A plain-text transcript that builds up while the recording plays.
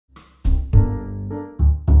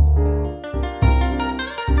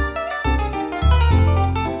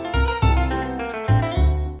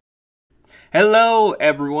Hello,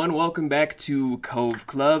 everyone. Welcome back to Cove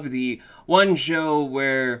Club, the one show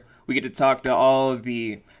where we get to talk to all of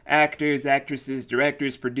the actors, actresses,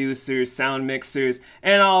 directors, producers, sound mixers,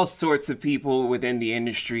 and all sorts of people within the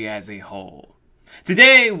industry as a whole.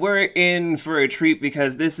 Today, we're in for a treat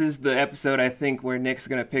because this is the episode I think where Nick's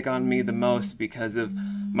going to pick on me the most because of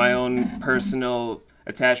my own personal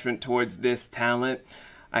attachment towards this talent.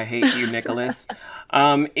 I hate you, Nicholas.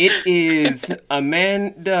 It is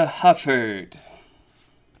Amanda Hufford.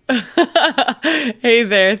 Hey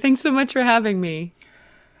there. Thanks so much for having me.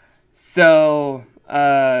 So,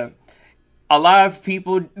 a lot of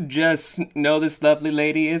people just know this lovely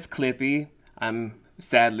lady is Clippy. I'm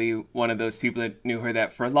sadly one of those people that knew her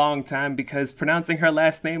that for a long time because pronouncing her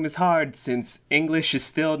last name is hard since English is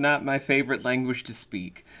still not my favorite language to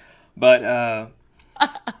speak. But,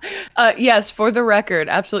 yes, for the record,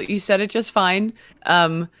 absolutely. You said it just fine.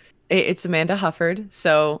 It's Amanda Hufford,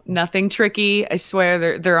 so nothing tricky. I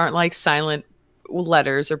swear there aren't like silent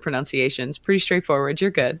letters or pronunciations. Pretty straightforward. You're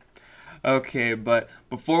good. okay, but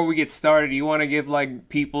before we get started, you want to give like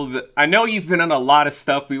people that I know you've been on a lot of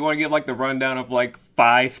stuff, but you want to give like the rundown of like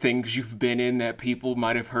 5 things you've been in that people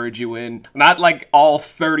might have heard you in. Not like all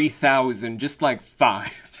 30,000, just like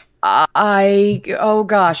 5. Oh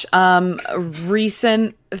gosh,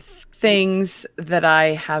 recent things that I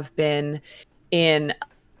have been in.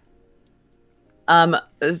 A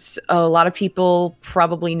lot of people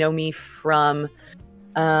probably know me from,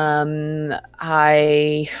 oh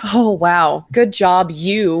wow, good job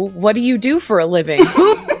you. What do you do for a living?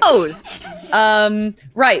 Who knows?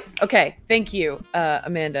 Right, okay, thank you,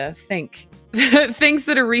 Amanda, things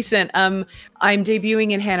that are recent. I'm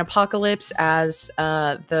debuting in Hannahpocalypse as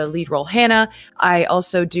the lead role Hannah. I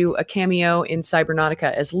also do a cameo in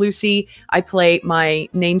Cybernautica as Lucy. I play my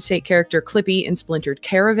namesake character Clippy in Splintered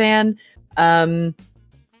Caravan.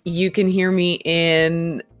 You can hear me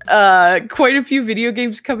in quite a few video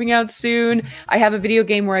games coming out soon. I have a video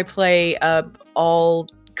game where I play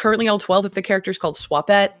currently all 12 of the characters called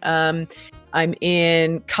Swapette. I'm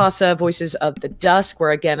in Casa Voices of the Dusk,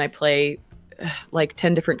 where again I play like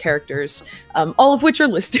 10 different characters, all of which are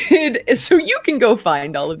listed, so you can go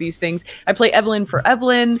find all of these things. I play Evelyn for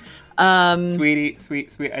Evelyn. Sweetie,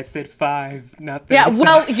 sweet. I said 5, not 30. Yeah,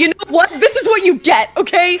 well, you know what? This is what you get,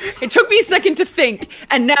 okay? It took me a second to think,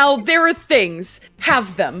 and now there are things.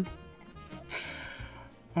 Have them.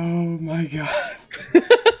 Oh my god.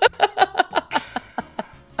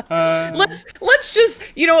 Let's just,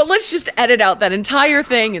 you know what, let's just edit out that entire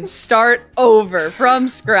thing and start over from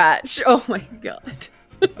scratch. Oh my god.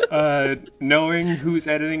 Knowing who's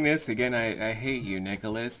editing this, again, I hate you,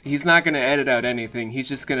 Nicholas. He's not gonna edit out anything. He's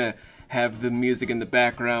just gonna have the music in the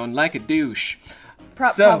background like a douche.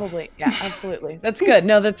 Probably. Yeah, absolutely. That's good.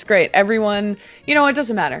 No, that's great. Everyone, you know, it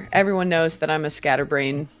doesn't matter. Everyone knows that I'm a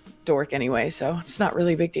scatterbrain dork anyway, so it's not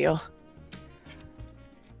really a big deal.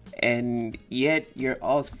 And yet, you're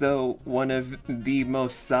also one of the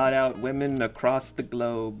most sought-out women across the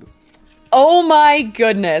globe. Oh my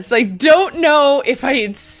goodness. I don't know if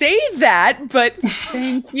I'd say that, but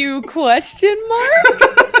thank you, question mark?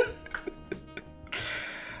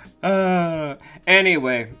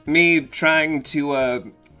 Anyway, me trying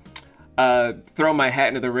to, throw my hat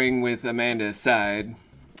into the ring with Amanda aside.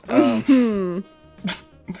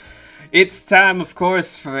 It's time, of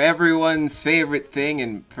course, for everyone's favorite thing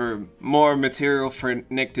and for more material for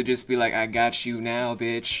Nick to just be like, I got you now,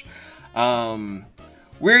 bitch.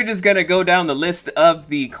 We're just gonna go down the list of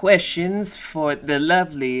the questions for the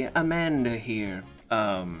lovely Amanda here.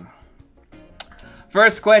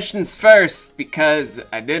 First questions first, because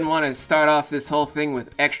I didn't want to start off this whole thing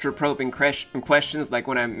with extra probing questions like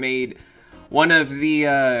when I made one of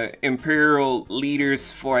the Imperial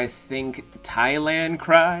leaders for, I think, Thailand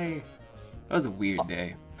cry. That was a weird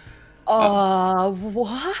day.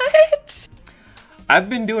 What? I've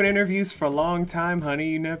been doing interviews for a long time, honey.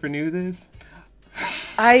 You never knew this?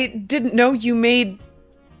 I didn't know you made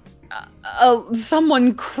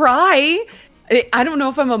someone cry. I don't know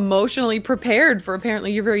if I'm emotionally prepared for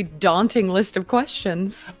apparently your very daunting list of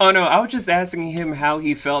questions. Oh no, I was just asking him how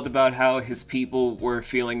he felt about how his people were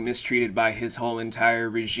feeling mistreated by his whole entire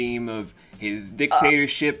regime of his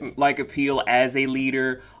dictatorship-like appeal as a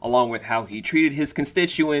leader, along with how he treated his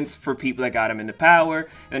constituents for people that got him into power,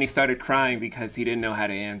 and then he started crying because he didn't know how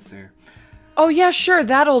to answer. Oh yeah, sure,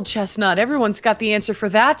 that old chestnut. Everyone's got the answer for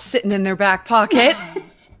that sitting in their back pocket.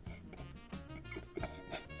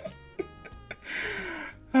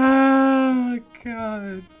 Oh,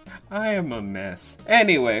 God. I am a mess.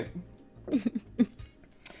 Anyway.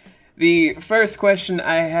 The first question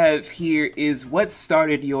I have here is, what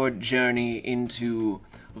started your journey into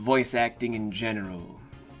voice acting in general?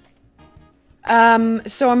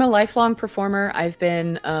 So I'm a lifelong performer. I've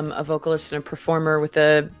been a vocalist and a performer with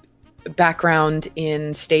a background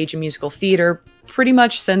in stage and musical theater pretty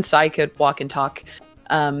much since I could walk and talk.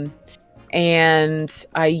 And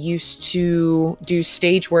I used to do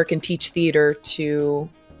stage work and teach theater to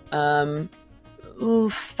 5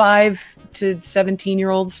 to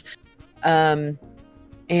 17-year-olds. And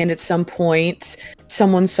at some point,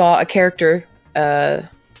 someone saw a character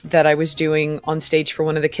that I was doing on stage for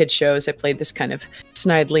one of the kids' shows. I played this kind of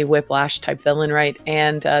snidely Whiplash type villain, right?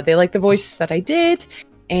 And they liked the voices that I did,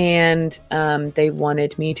 and they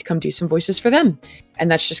wanted me to come do some voices for them. And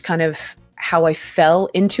that's just kind of how I fell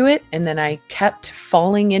into it. And then I kept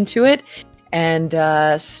falling into it and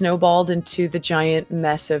snowballed into the giant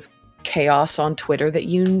mess of chaos on Twitter that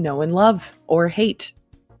you know and love or hate.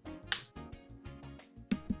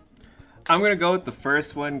 I'm going to go with the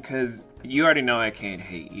first one because you already know I can't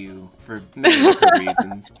hate you for many different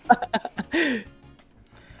reasons.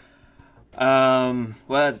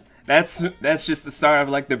 Well, that's just the start of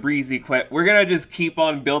like the breezy question. We're gonna just keep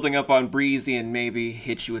on building up on breezy and maybe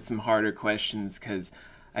hit you with some harder questions because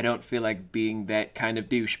I don't feel like being that kind of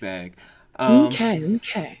douchebag.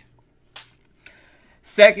 Okay.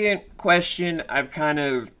 Second question I've kind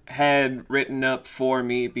of had written up for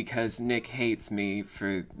me because Nick hates me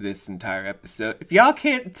for this entire episode. If y'all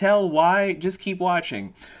can't tell why, just keep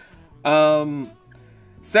watching.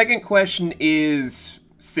 Second question is,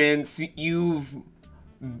 since you've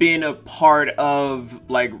been a part of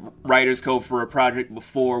like Writers Cove for a project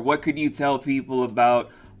before, what could you tell people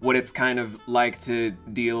about what it's kind of like to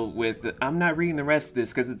deal with I'm not reading the rest of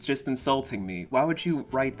this because it's just insulting me. Why would you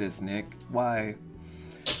write this, Nick? Why?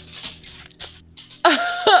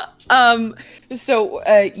 So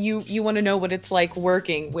you want to know what it's like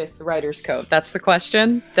working with Writers Cove? That's the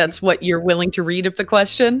question? That's what you're willing to read of the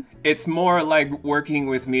question? It's more like working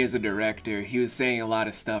with me as a director. He was saying a lot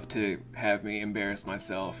of stuff to have me embarrass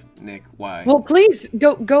myself. Nick, why? Well, please,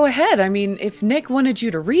 go ahead. I mean, if Nick wanted you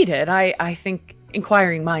to read it, I think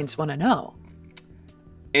inquiring minds want to know.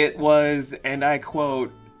 It was, and I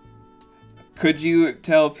quote, "Could you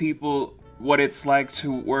tell people what it's like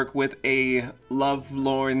to work with a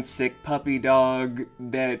lovelorn, sick puppy dog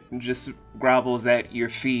that just grovels at your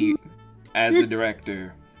feet as a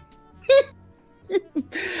director?"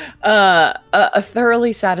 A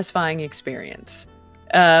thoroughly satisfying experience.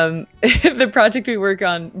 The project we worked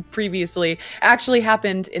on previously actually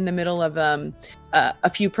happened in the middle of a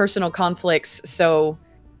few personal conflicts, so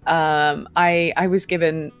I was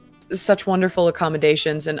given such wonderful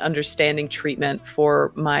accommodations and understanding treatment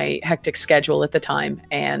for my hectic schedule at the time,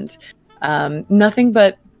 and nothing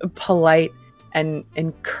but polite and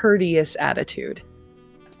courteous attitude.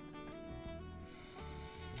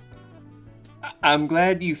 I'm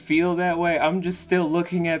glad you feel that way. I'm just still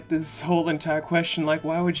looking at this whole entire question like,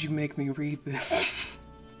 why would you make me read this?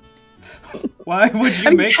 Why would you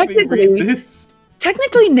make me read this?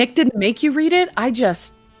 Technically, Nick didn't make you read it. I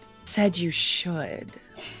just said you should.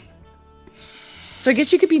 So I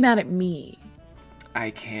guess you could be mad at me. I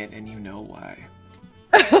can't, and you know why.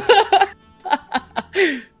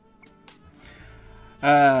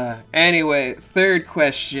 Anyway, third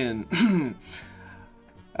question.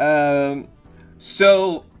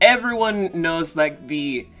 So everyone knows like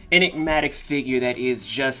the enigmatic figure that is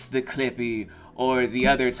JustTheClippy, or the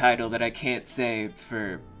other title that I can't say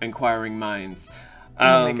for inquiring minds.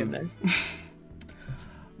 Oh my goodness.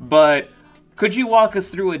 But could you walk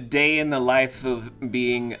us through a day in the life of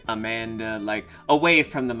being Amanda, like away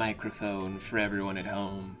from the microphone for everyone at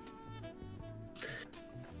home?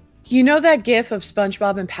 You know that gif of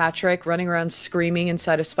SpongeBob and Patrick running around screaming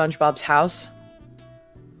inside of SpongeBob's house?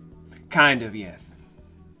 Kind of, yes.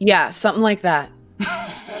 Yeah, something like that.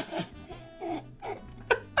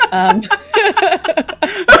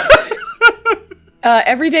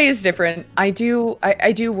 Every day is different. I do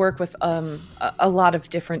work with a lot of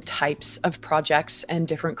different types of projects and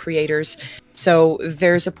different creators. So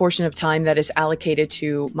there's a portion of time that is allocated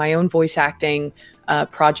to my own voice acting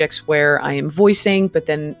projects where I am voicing, but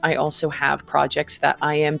then I also have projects that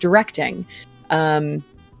I am directing.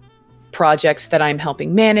 Projects that I'm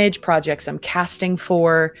helping manage, projects I'm casting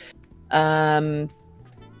for,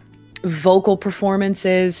 vocal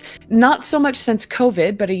performances. Not so much since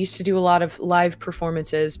COVID, but I used to do a lot of live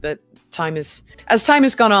performances, but as time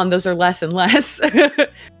has gone on, those are less and less.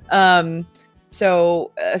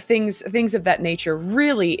 So things of that nature.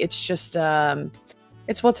 Really, it's just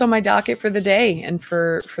it's what's on my docket for the day and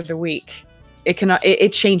for the week.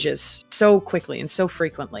 It changes so quickly and so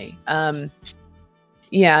frequently.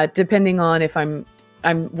 Yeah, depending on if I'm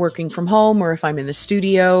I'm working from home or if I'm in the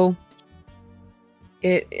studio.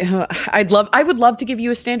 I would love to give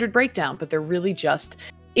you a standard breakdown, but there really just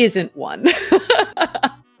isn't one.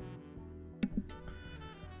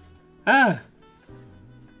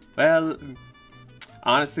 Well,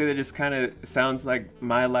 honestly, that just kind of sounds like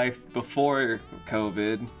my life before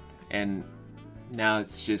COVID, and now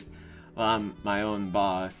it's just, well, I'm my own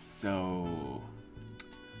boss, so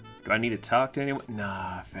do I need to talk to anyone?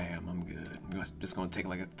 Nah, fam, I'm good. I'm just gonna take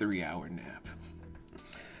like a 3-hour nap.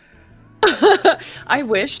 I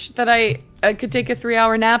wish that I could take a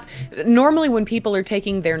 3-hour nap. Normally when people are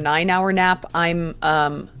taking their 9-hour nap, I'm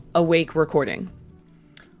awake recording.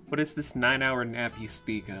 What is this 9-hour nap you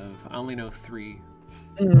speak of? I only know 3.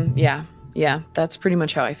 Yeah, that's pretty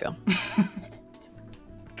much how I feel.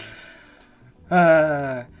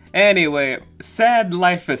 Anyway, sad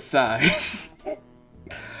life aside.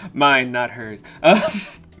 Mine, not hers.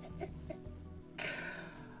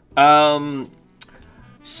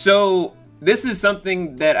 So this is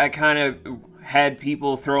something that I kind of had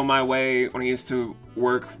people throw my way when I used to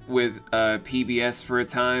work with PBS for a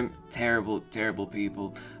time. Terrible, terrible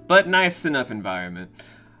people, but nice enough environment.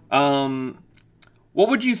 What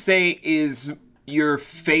would you say is your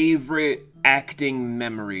favorite acting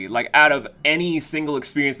memory? Like, out of any single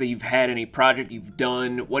experience that you've had, any project you've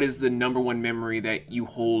done, what is the #1 memory that you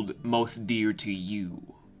hold most dear to you?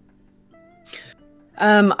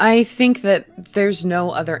 I think that there's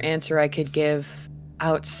no other answer I could give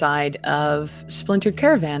outside of Splintered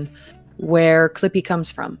Caravan, where Clippy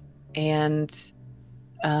comes from, and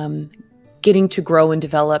getting to grow and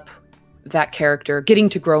develop that character, getting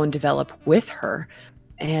to grow and develop with her,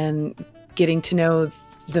 and getting to know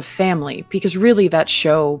the family, because really that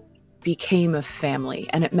show became a family,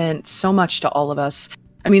 and it meant so much to all of us.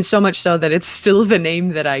 I mean, so much so that it's still the name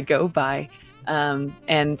that I go by,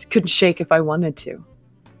 and couldn't shake if I wanted to.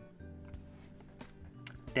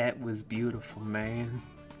 That was beautiful, man.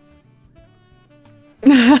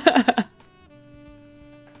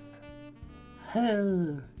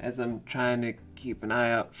 As I'm trying to keep an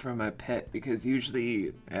eye out for my pet, because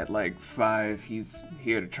usually at like 5 he's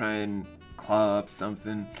here to try and claw up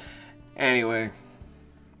something. Anyway.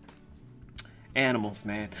 Animals,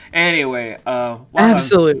 man. Anyway,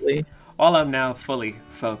 Absolutely. While I'm now fully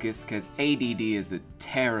focused, because ADD is a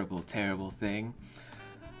terrible, terrible thing.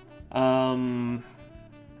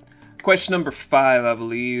 Question number 5, I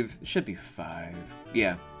believe. It should be 5.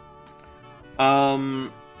 Yeah.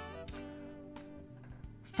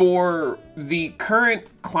 For the current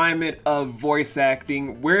climate of voice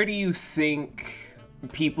acting, where do you think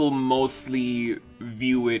people mostly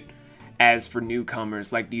view it as for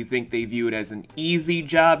newcomers? Like, do you think they view it as an easy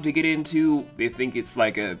job to get into? They think it's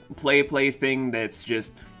like a play thing that's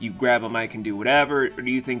just you grab a mic and do whatever? Or do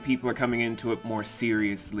you think people are coming into it more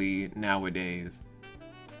seriously nowadays?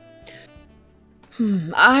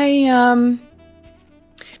 I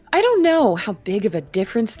don't know how big of a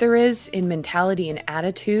difference there is in mentality and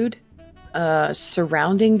attitude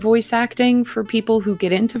surrounding voice acting for people who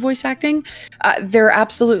get into voice acting. There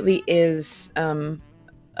absolutely is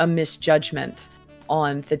a misjudgment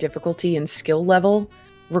on the difficulty and skill level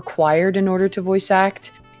required in order to voice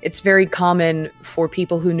act. It's very common for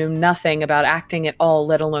people who know nothing about acting at all,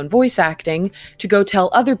 let alone voice acting, to go tell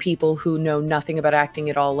other people who know nothing about acting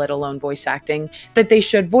at all, let alone voice acting, that they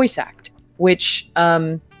should voice act, which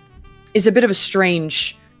is a bit of a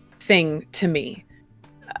strange thing to me.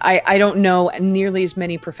 I don't know nearly as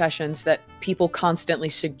many professions that people constantly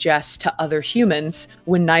suggest to other humans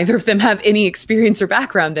when neither of them have any experience or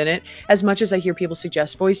background in it, as much as I hear people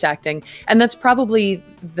suggest voice acting. And that's probably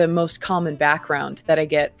the most common background that I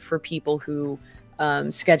get for people who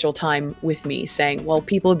schedule time with me, saying, well,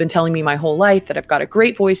 people have been telling me my whole life that I've got a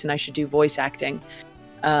great voice and I should do voice acting.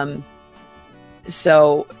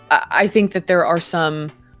 So I think that there are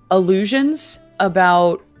some illusions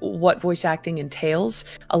about what voice acting entails.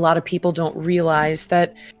 A lot of people don't realize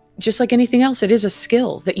that, just like anything else, it is a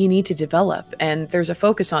skill that you need to develop, and there's a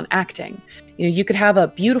focus on acting. You know, you could have a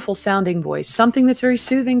beautiful sounding voice, something that's very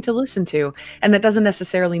soothing to listen to, and that doesn't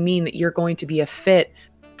necessarily mean that you're going to be a fit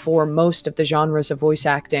for most of the genres of voice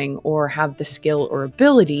acting or have the skill or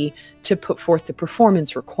ability to put forth the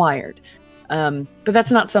performance required. But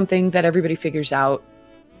that's not something that everybody figures out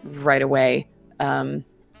right away.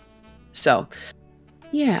 So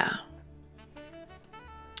yeah.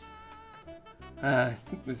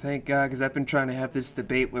 Thank God, because I've been trying to have this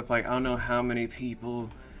debate with, like, I don't know how many people.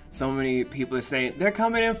 So many people are saying they're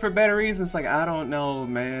coming in for better reasons. Like, I don't know,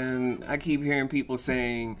 man. I keep hearing people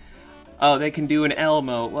saying, oh, they can do an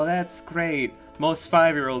Elmo. Well, that's great. Most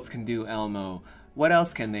 5-year-olds can do Elmo. What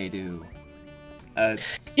else can they do?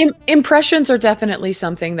 Impressions are definitely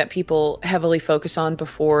something that people heavily focus on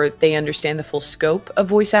before they understand the full scope of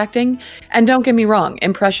voice acting. And don't get me wrong,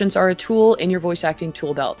 impressions are a tool in your voice acting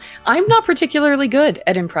tool belt. I'm not particularly good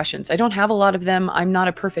at impressions. I don't have a lot of them. I'm not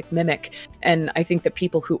a perfect mimic. And I think that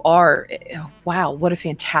people who are, wow, what a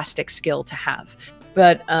fantastic skill to have.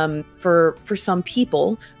 But for some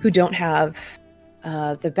people who don't have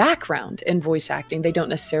the background in voice acting, they don't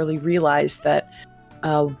necessarily realize that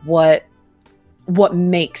what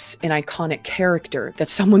makes an iconic character that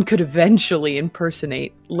someone could eventually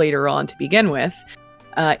impersonate later on to begin with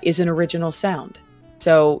is an original sound.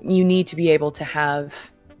 So you need to be able to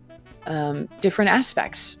have different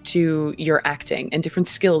aspects to your acting and different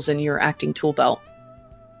skills in your acting tool belt.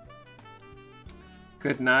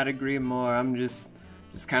 Could not agree more. I'm just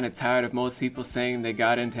kind of tired of most people saying they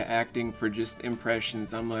got into acting for just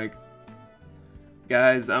impressions. I'm like,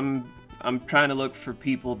 guys, I'm trying to look for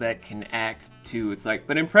people that can act too. It's like,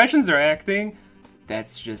 but impressions are acting.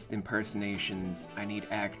 That's just impersonations. I need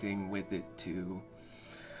acting with it too.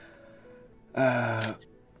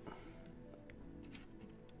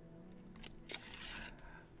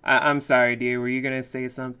 I'm sorry, dear. Were you gonna say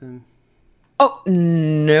something? Oh,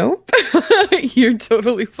 nope. You're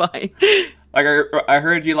totally fine. Like, I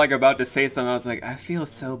heard you, like, about to say something. I was like, I feel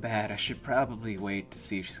so bad. I should probably wait to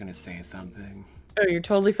see if she's gonna say something. Oh, you're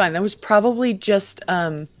totally fine. That was probably just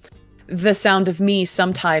the sound of me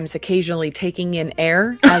sometimes occasionally taking in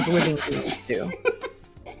air as living beings do.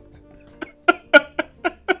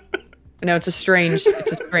 No, it's a strange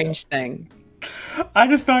thing. I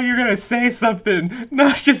just thought you were gonna say something,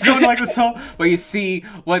 not just going like this whole. Well, you see,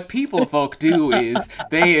 what people folk do is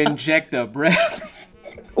they inject a breath.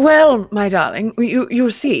 Well, my darling,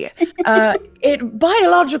 you see,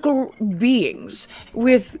 biological beings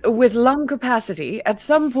with lung capacity at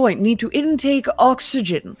some point need to intake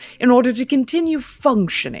oxygen in order to continue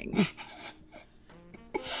functioning.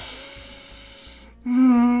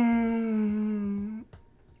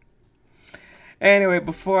 Anyway,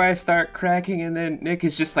 before I start cracking, and then Nick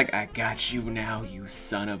is just like, I got you now, you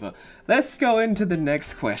son of a... Let's go into the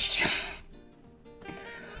next question.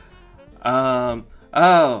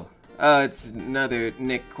 Oh, it's another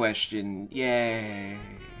Nick question. Yay.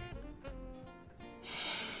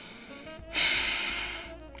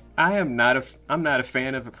 I'm not a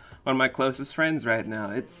fan of one of my closest friends right now.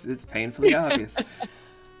 It's painfully obvious.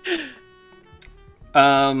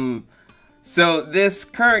 So this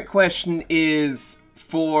current question is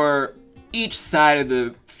for each side of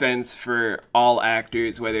the fence for all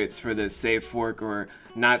actors, whether it's for the safe for work or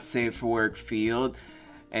not safe for work field.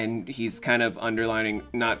 And he's kind of underlining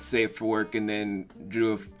not safe for work, and then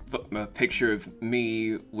drew a picture of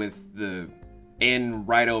me with the N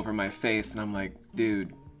right over my face, and I'm like,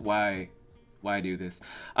 dude, why do this?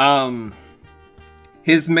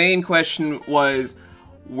 His main question was,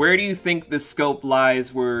 where do you think the scope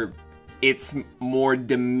lies where it's more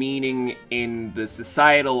demeaning in the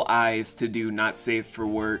societal eyes to do not safe for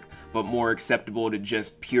work, but more acceptable to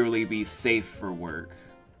just purely be safe for work?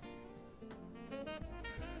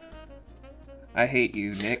 I hate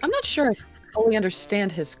you, Nick. I'm not sure I fully understand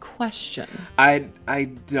his question. I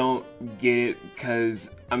don't get it,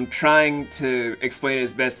 because I'm trying to explain it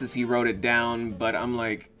as best as he wrote it down, but I'm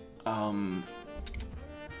like,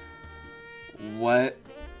 what?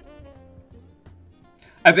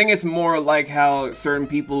 I think it's more like how certain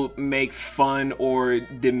people make fun or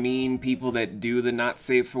demean people that do the not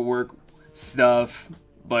safe for work stuff,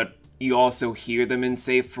 but you also hear them in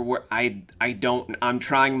safe for work. I'm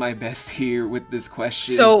trying my best here with this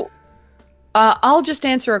question. So, I'll just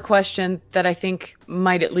answer a question that I think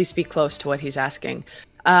might at least be close to what he's asking.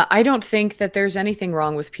 I don't think that there's anything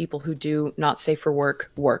wrong with people who do not safe for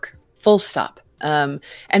work. Full stop. And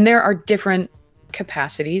there are different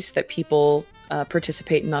capacities that people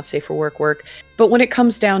participate in not safe for work. But when it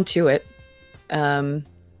comes down to it,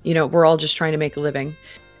 we're all just trying to make a living.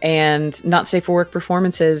 And not safe for work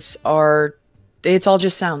performances it's all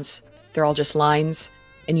just sounds. They're all just lines,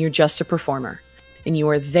 and you're just a performer. And you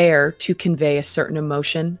are there to convey a certain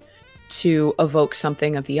emotion, to evoke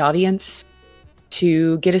something of the audience,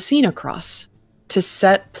 to get a scene across, to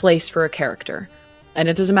set place for a character. And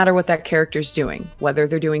it doesn't matter what that character's doing, whether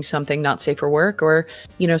they're doing something not safe for work or,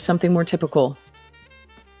 something more typical.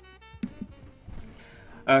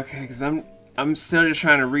 Okay, because I'm still just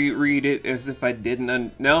trying to reread it as if I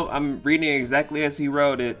didn't. No, I'm reading it exactly as he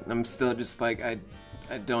wrote it. I'm still just like, I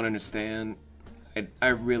don't understand. I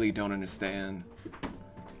really don't understand.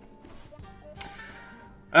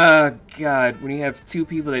 God, when you have two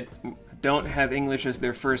people that don't have English as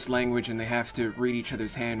their first language and they have to read each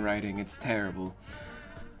other's handwriting, it's terrible.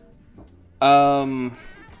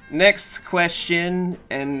 Next question,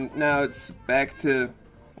 and now it's back to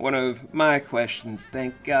one of my questions,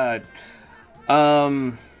 thank God.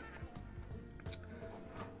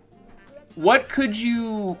 What could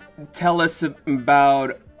you tell us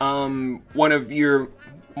about one of your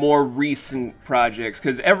more recent projects?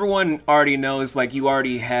 Because everyone already knows, like, you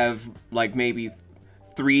already have, like, maybe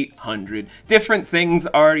 300 different things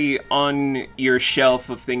already on your shelf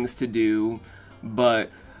of things to do, but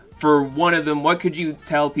for one of them, what could you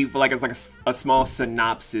tell people, like, as like a small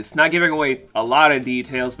synopsis? Not giving away a lot of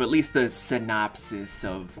details, but at least a synopsis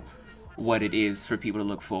of what it is for people to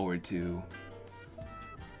look forward to.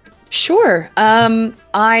 Sure.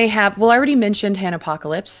 I already mentioned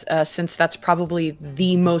Hannahpocalypse, since that's probably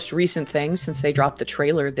the most recent thing since they dropped the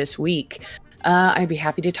trailer this week. I'd be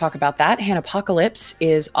happy to talk about that. Hannahpocalypse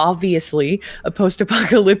is obviously a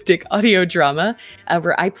post-apocalyptic audio drama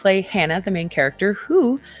where I play Hannah, the main character,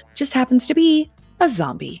 who just happens to be a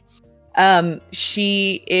zombie.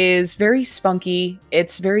 She is very spunky.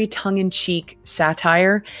 It's very tongue-in-cheek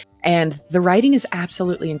satire, and the writing is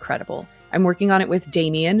absolutely incredible. I'm working on it with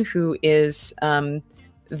Damien, who is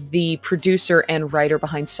the producer and writer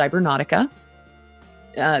behind Cybernautica.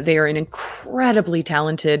 They are an incredibly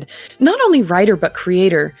talented, not only writer, but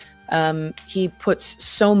creator. He puts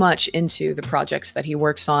so much into the projects that he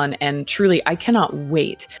works on, and truly, I cannot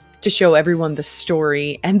wait to show everyone the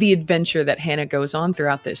story and the adventure that Hannah goes on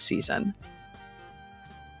throughout this season.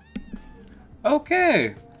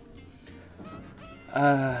 Okay.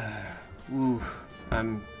 I'm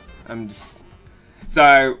just...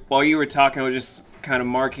 Sorry, while you were talking, I was just kind of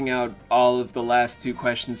marking out all of the last two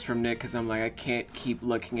questions from Nick, because I'm like, I can't keep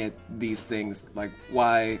looking at these things. Like,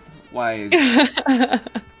 why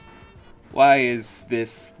is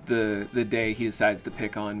this the day he decides to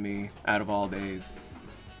pick on me out of all days?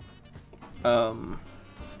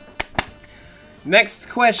 Next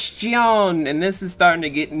question, and this is starting to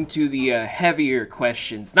get into the heavier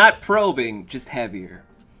questions. Not probing, just heavier.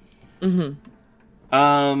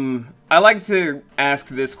 I like to ask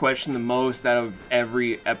this question the most out of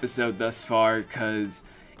every episode thus far, because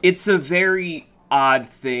it's a very odd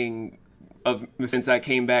thing since I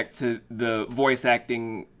came back to the voice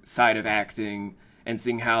acting side of acting and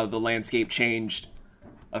seeing how the landscape changed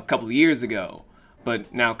a couple of years ago.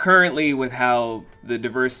 But now currently, with how the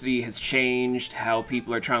diversity has changed, how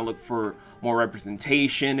people are trying to look for more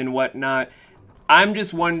representation and whatnot, I'm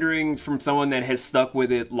just wondering, from someone that has stuck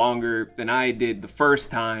with it longer than I did the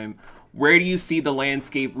first time, where do you see the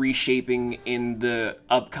landscape reshaping in the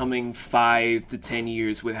upcoming 5 to 10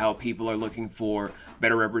 years with how people are looking for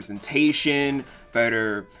better representation,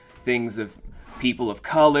 better things of people of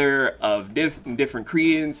color, of different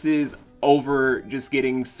credences, over just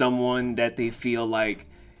getting someone that they feel like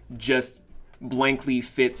just blankly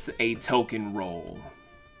fits a token role?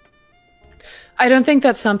 I don't think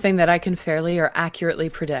that's something that I can fairly or accurately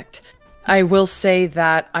predict. I will say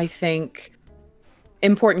that I think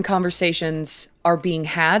important conversations are being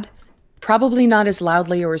had, probably not as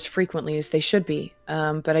loudly or as frequently as they should be,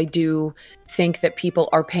 but I do think that people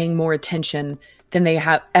are paying more attention than they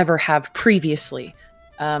ever have previously.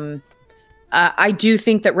 I do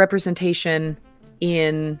think that representation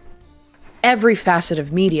in every facet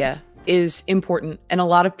of media is important, and a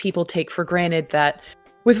lot of people take for granted that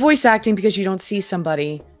with voice acting, because you don't see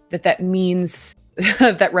somebody, that means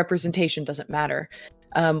that representation doesn't matter,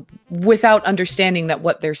 without understanding that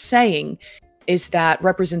what they're saying is that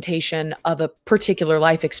representation of a particular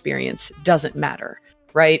life experience doesn't matter,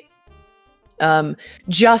 right?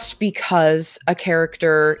 Just because a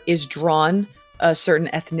character is drawn a certain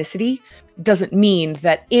ethnicity doesn't mean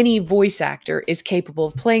that any voice actor is capable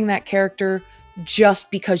of playing that character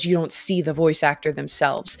just because you don't see the voice actor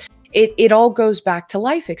themselves. It all goes back to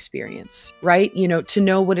life experience, right? You know, to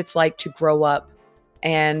know what it's like to grow up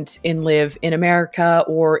and live in America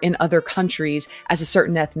or in other countries as a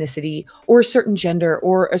certain ethnicity or a certain gender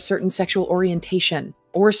or a certain sexual orientation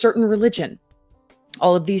or a certain religion.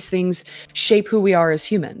 All of these things shape who we are as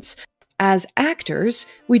humans. As actors,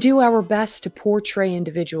 we do our best to portray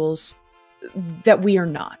individuals that we are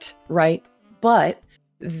not, right? But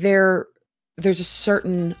there's a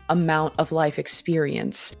certain amount of life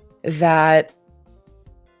experience that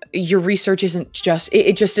your research isn't just,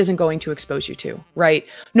 it just isn't going to expose you to, right?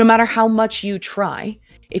 No matter how much you try,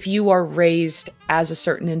 if you are raised as a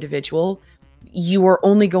certain individual, you are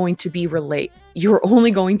only going to be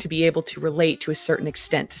able to relate to a certain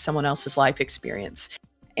extent to someone else's life experience.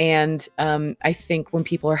 And I think when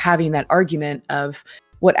people are having that argument of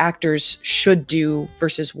what actors should do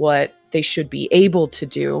versus what they should be able to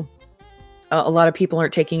do, a lot of people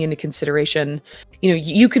aren't taking into consideration,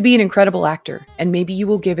 you could be an incredible actor and maybe you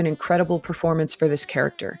will give an incredible performance for this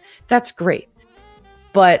character. That's great.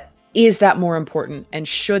 But is that more important? And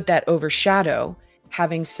should that overshadow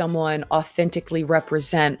having someone authentically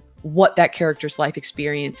represent what that character's life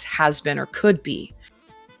experience has been or could be?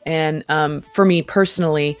 And for me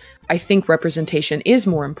personally, I think representation is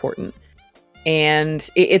more important. And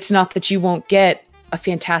it's not that you won't get a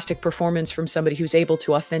fantastic performance from somebody who's able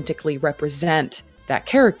to authentically represent that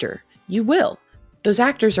character. You will. Those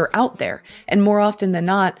actors are out there. And more often than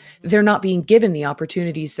not, they're not being given the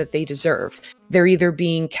opportunities that they deserve. They're either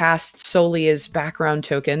being cast solely as background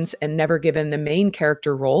tokens and never given the main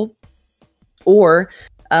character role, or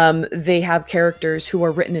they have characters who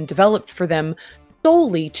are written and developed for them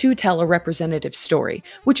solely to tell a representative story,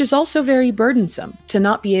 which is also very burdensome to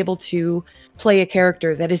not be able to play a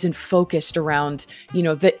character that isn't focused around,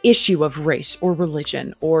 the issue of race or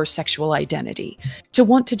religion or sexual identity. To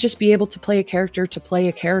want to just be able to play a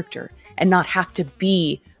character and not have to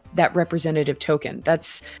be that representative token.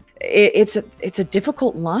 It's a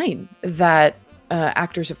difficult line that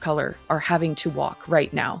actors of color are having to walk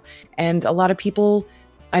right now. And a lot of people,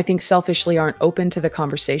 I think, selfishly aren't open to the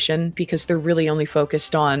conversation because they're really only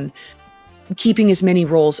focused on keeping as many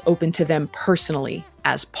roles open to them personally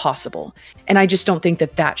as possible. And I just don't think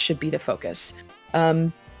that that should be the focus.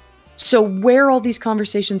 So where all these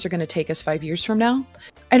conversations are going to take us 5 years from now,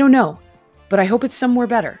 I don't know, but I hope it's somewhere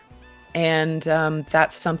better. And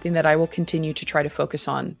that's something that I will continue to try to focus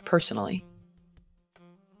on personally.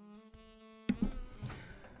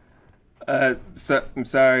 So, I'm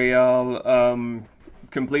sorry, y'all.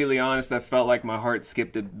 Completely honest, I felt like my heart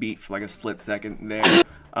skipped a beat for like a split second there.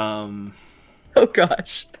 Oh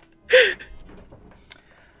gosh.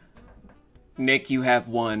 Nick, you have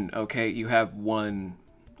one, okay? You have one.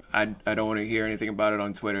 I don't want to hear anything about it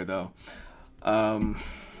on Twitter, though. I'm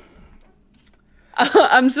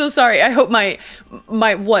so sorry. I hope my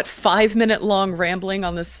 5-minute long rambling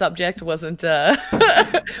on this subject wasn't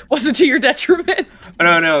wasn't to your detriment.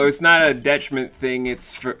 No, it's not a detriment thing.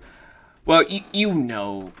 It's for, well, you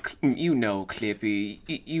know, Clippy,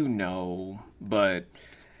 you know, but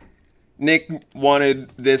Nick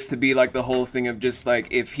wanted this to be like the whole thing of just like,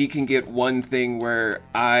 if he can get one thing where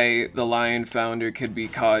I, the Lion founder, could be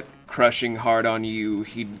caught crushing hard on you,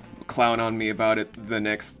 he'd clown on me about it the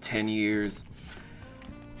next 10 years.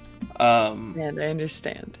 And I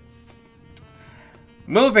understand.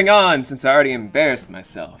 Moving on, since I already embarrassed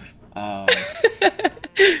myself.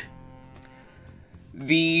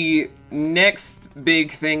 The next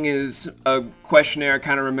big thing is a questionnaire I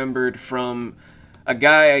kind of remembered from a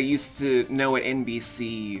guy I used to know at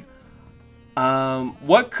NBC.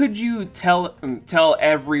 What could you tell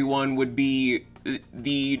everyone would be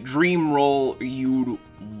the dream role you'd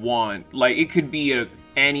want? Like, it could be of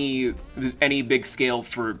any big scale,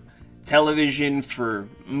 for television, for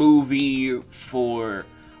movie, for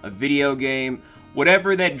a video game.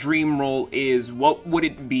 Whatever that dream role is, what would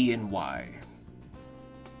it be and why?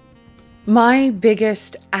 My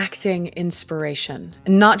biggest acting inspiration,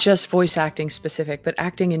 not just voice acting specific, but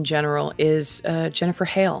acting in general, is Jennifer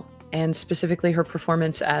Hale, and specifically her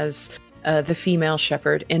performance as the female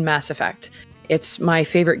Shepard in Mass Effect. It's my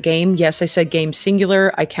favorite game. Yes, I said game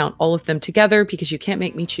singular. I count all of them together because you can't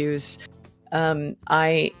make me choose.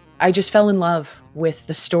 I just fell in love with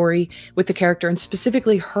the story, with the character, and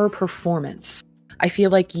specifically her performance. I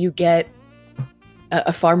feel like you get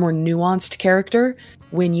a far more nuanced character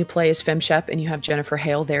when you play as FemShep and you have Jennifer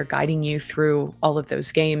Hale there guiding you through all of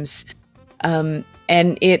those games. And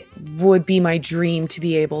it would be my dream to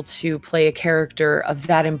be able to play a character of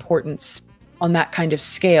that importance on that kind of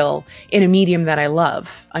scale in a medium that I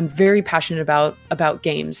love. I'm very passionate about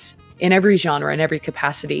games in every genre, in every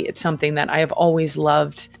capacity. It's something that I have always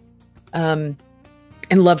loved, and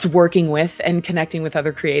loved working with and connecting with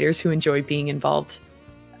other creators who enjoy being involved.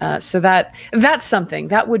 So that's something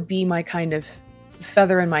that would be my kind of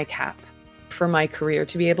feather in my cap for my career,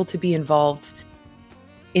 to be able to be involved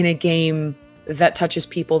in a game that touches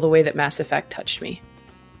people the way that Mass Effect touched me.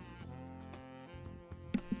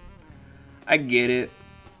 I get it.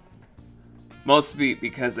 Mostly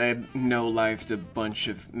because I no-lifed a bunch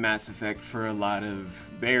of Mass Effect for a lot of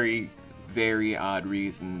very, very odd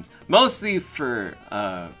reasons. Mostly for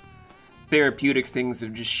therapeutic things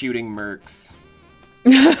of just shooting mercs.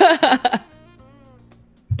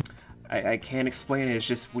 I can't explain it. It's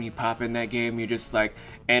just when you pop in that game, you're just like,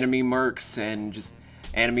 enemy mercs and just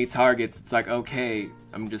enemy targets. It's like, okay,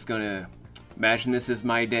 I'm just gonna imagine this is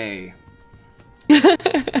my day.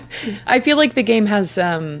 I feel like the game has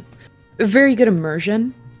very good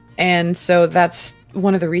immersion, and so that's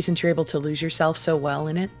one of the reasons you're able to lose yourself so well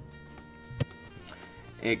in it.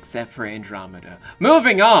 Except for Andromeda.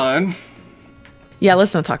 Moving on. Yeah,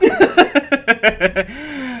 let's not talk about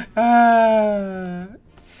that.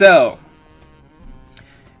 So,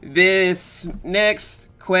 this next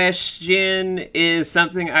question is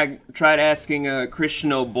something I tried asking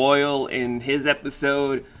Christian O'Boyle in his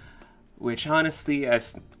episode, which honestly,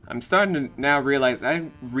 I'm starting to now realize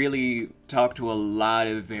I really talk to a lot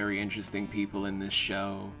of very interesting people in this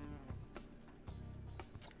show.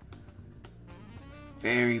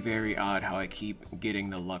 Very, very odd how I keep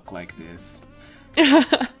getting the luck like this.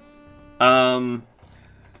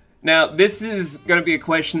 Now, this is going to be a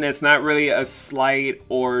question that's not really a slight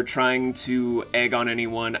or trying to egg on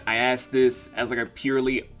anyone. I asked this as like a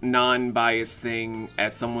purely non-biased thing,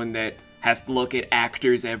 as someone that has to look at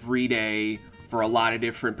actors every day for a lot of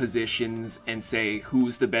different positions and say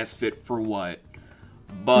who's the best fit for what.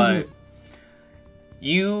 But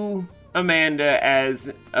you, Amanda,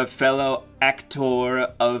 as a fellow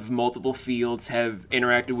actor of multiple fields, have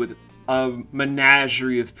interacted with a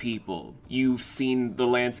menagerie of people. You've seen the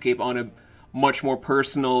landscape on a much more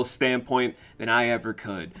personal standpoint than I ever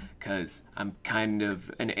could, because I'm kind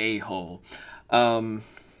of an a-hole. But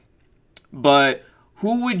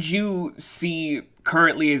who would you see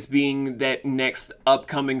currently as being that next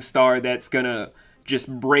upcoming star that's gonna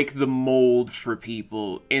just break the mold for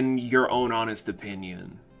people, in your own honest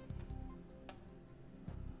opinion?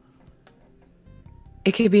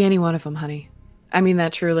 It could be any one of them, honey. I mean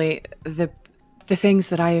that truly. The things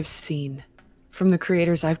that I have seen from the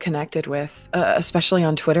creators I've connected with, especially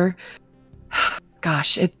on Twitter,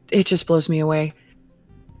 gosh, it just blows me away.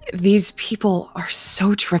 These people are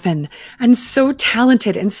so driven and so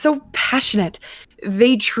talented and so passionate.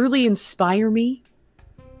 They truly inspire me.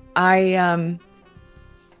 I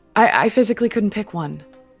physically couldn't pick one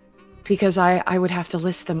because I would have to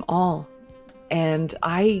list them all. And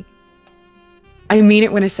I mean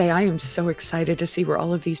it when I say I am so excited to see where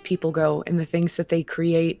all of these people go and the things that they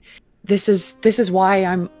create. This is why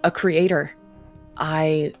I'm a creator.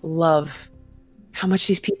 I love how much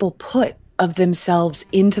these people put of themselves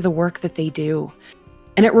into the work that they do.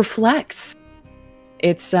 And it reflects.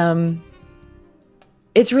 It's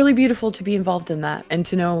really beautiful to be involved in that and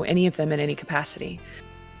to know any of them in any capacity.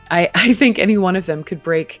 I think any one of them could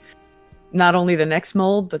break not only the next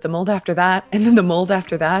mold, but the mold after that, and then the mold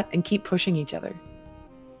after that, and keep pushing each other.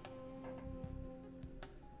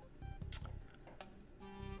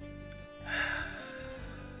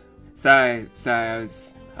 Sorry, I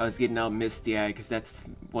was getting all misty-eyed because that's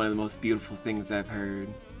one of the most beautiful things I've heard.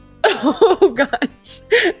 Oh gosh.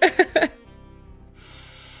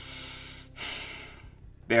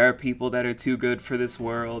 There are people that are too good for this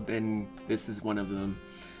world, and this is one of them.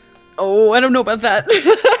 Oh, I don't know about that.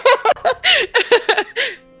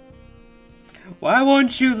 Why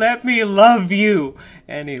won't you let me love you?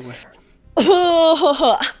 Anyway.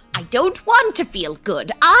 I don't want to feel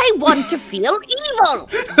good. I want to feel evil.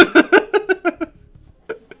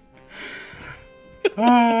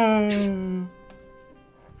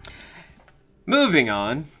 Moving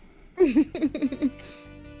on.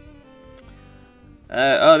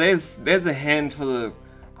 There's a handful of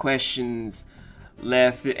questions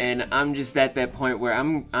left, and I'm just at that point where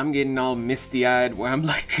I'm getting all misty-eyed, where I'm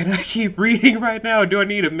like, can I keep reading right now, or do I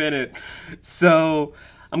need a minute? So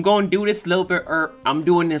I'm going to do this a little bit I'm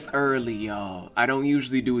doing this early, y'all. I don't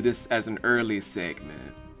usually do this as an early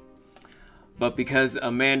segment, but because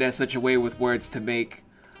Amanda has such a way with words to make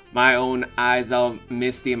my own eyes all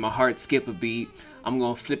misty and my heart skip a beat, I'm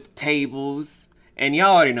gonna flip the tables. And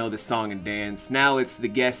y'all already know the song and dance. Now it's the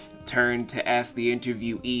guest's turn to ask the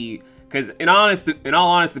interviewee. Because in all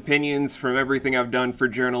honest opinions, from everything I've done for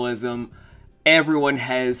journalism, everyone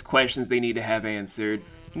has questions they need to have answered.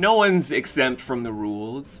 No one's exempt from the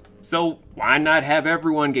rules. So why not have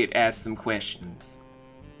everyone get asked some questions?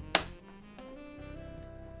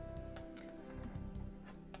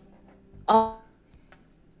 All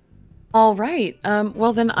right.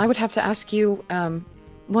 Well, then I would have to ask you,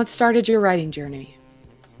 what started your writing journey?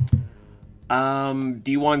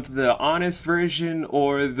 Do you want the honest version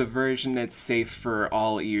or the version that's safe for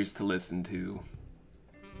all ears to listen to?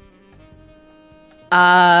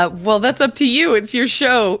 Well, that's up to you. It's your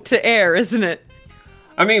show to air, isn't it?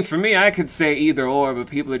 I mean, for me, I could say either or, but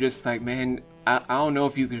people are just like, man, I don't know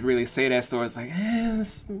if you could really say that story. It's like,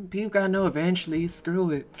 people gotta know eventually,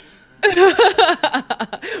 screw it.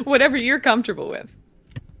 Whatever you're comfortable with.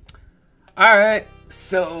 Alright,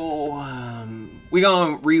 so, we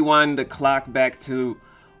gonna rewind the clock back to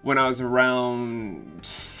when I was around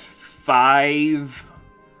 5.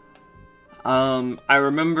 I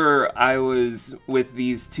remember I was with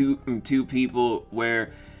these two people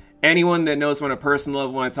where anyone that knows me on a personal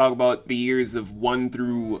level, when I talk about the years of 1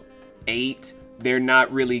 through 8, they're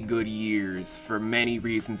not really good years for many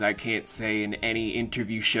reasons I can't say in any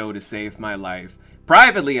interview show to save my life.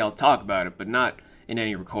 Privately, I'll talk about it, but not in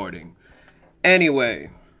any recording. Anyway,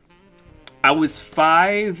 I was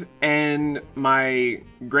 5 and my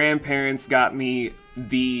grandparents got me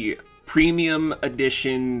the premium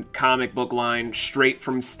edition comic book line straight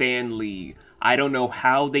from Stan Lee. I don't know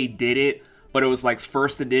how they did it, but it was like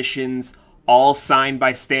first editions, all signed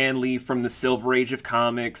by Stan Lee from the Silver Age of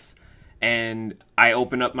comics. And I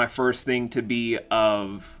opened up my first thing to be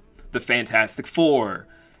of the Fantastic Four.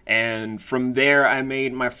 And from there, I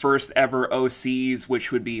made my first ever OCs,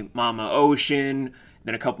 which would be Mama Ocean.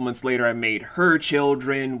 Then a couple months later, I made Her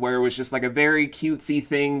Children, where it was just like a very cutesy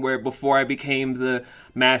thing where before I became the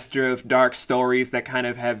master of dark stories that kind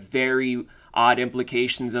of have very odd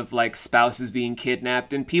implications of like spouses being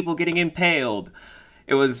kidnapped and people getting impaled.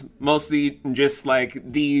 It was mostly just like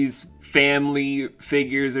these family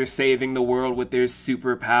figures are saving the world with their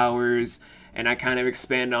superpowers. And I kind of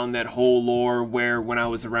expand on that whole lore where when I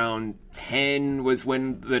was around 10 was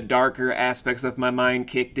when the darker aspects of my mind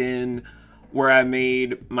kicked in, where I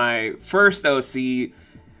made my first OC.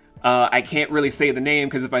 I can't really say the name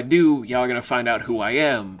because if I do, y'all are going to find out who I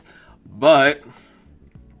am. But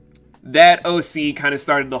that OC kind of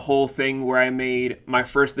started the whole thing where I made my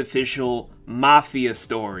first official Mafia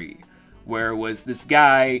story, where it was this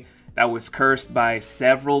guy that was cursed by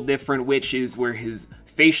several different witches where his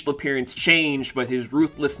facial appearance changed, but his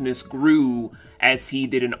ruthlessness grew as he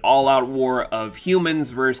did an all-out war of humans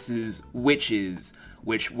versus witches,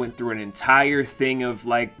 which went through an entire thing of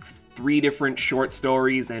like 3 different short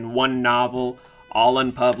stories and 1 novel, all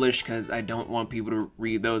unpublished because I don't want people to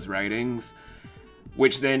read those writings,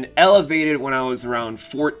 which then elevated when I was around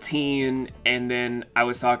 14, and then I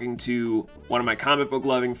was talking to one of my comic book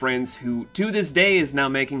loving friends who to this day is now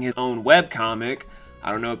making his own webcomic.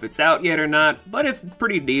 I don't know if it's out yet or not, but it's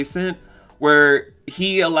pretty decent, where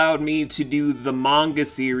he allowed me to do the manga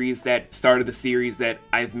series that started the series that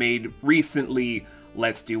I've made recently,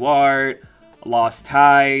 Let's Do Art, Lost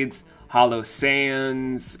Tides, Hollow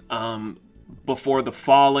Sands, Before the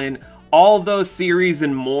Fallen. All those series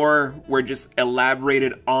and more were just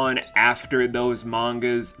elaborated on after those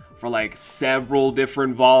mangas for like several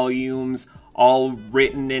different volumes, all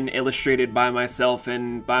written and illustrated by myself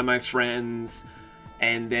and by my friends.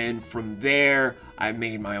 And then from there, I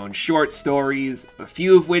made my own short stories, a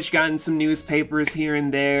few of which got in some newspapers here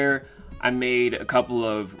and there. I made a couple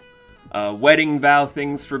of wedding vow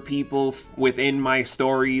things for people within my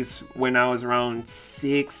stories when I was around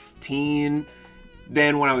 16.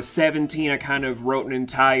 Then when I was 17, I kind of wrote an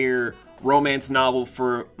entire romance novel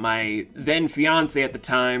for my then fiance at the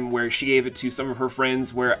time, where she gave it to some of her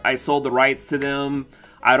friends, where I sold the rights to them.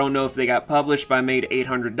 I don't know if they got published, but I made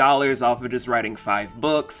 $800 off of just writing 5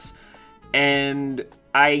 books. And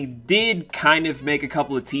I did kind of make a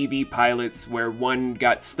couple of TV pilots where one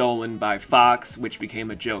got stolen by Fox, which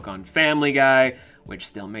became a joke on Family Guy, which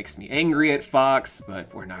still makes me angry at Fox,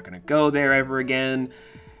 but we're not going to go there ever again.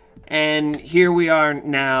 And here we are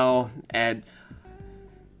now at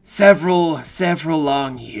several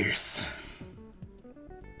long years.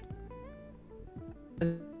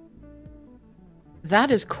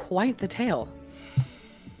 That is quite the tale.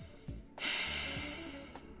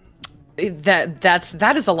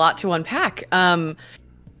 That is a lot to unpack.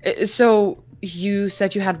 So you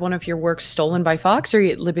said you had one of your works stolen by Fox. Are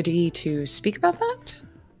you at liberty to speak about that?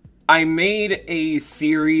 I made a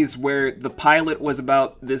series where the pilot was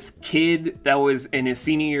about this kid that was in his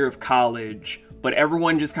senior year of college, but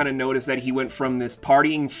everyone just kind of noticed that he went from this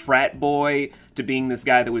partying frat boy to being this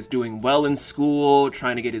guy that was doing well in school,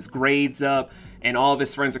 trying to get his grades up, and all of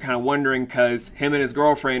his friends are kind of wondering because him and his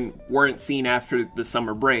girlfriend weren't seen after the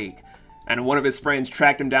summer break. And one of his friends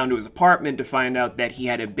tracked him down to his apartment to find out that he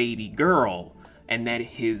had a baby girl, and that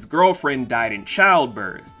his girlfriend died in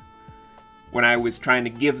childbirth. When I was trying to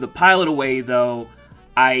give the pilot away, though,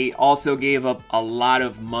 I also gave up a lot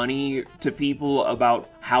of money to people about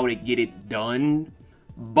how to get it done.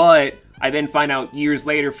 But I then find out years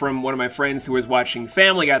later from one of my friends who was watching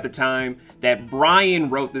Family Guy at the time that Brian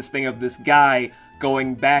wrote this thing of this guy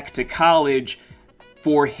going back to college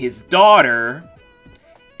for his daughter,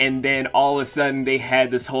 and then all of a sudden they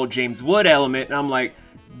had this whole James Wood element, and I'm like,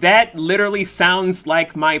 that literally sounds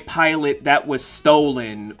like my pilot that was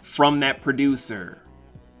stolen from that producer.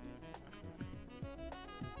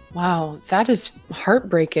 Wow, that is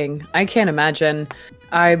heartbreaking. I can't imagine.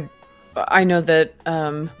 I know that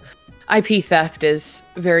IP theft is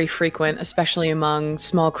very frequent, especially among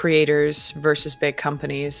small creators versus big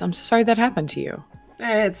companies. I'm so sorry that happened to you.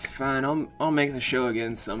 It's fine. I'll make the show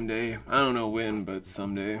again someday. I don't know when, but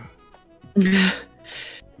someday.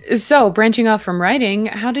 So, branching off from writing,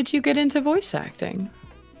 how did you get into voice acting?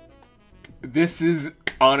 This is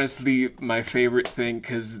honestly my favorite thing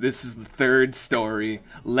because this is the third story.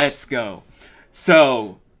 Let's go.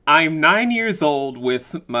 So, I'm 9 years old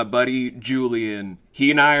with my buddy Julian. He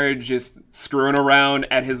and I are just screwing around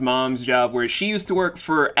at his mom's job where she used to work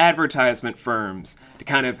for advertisement firms to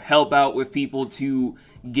kind of help out with people to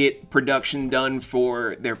get production done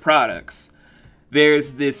for their products.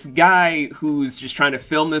 There's this guy who's just trying to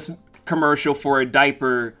film this commercial for a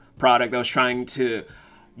diaper product that was trying to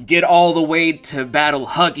get all the way to battle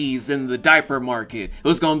Huggies in the diaper market. It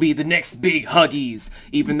was going to be the next big Huggies,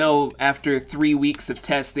 even though after 3 weeks of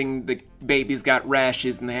testing, the babies got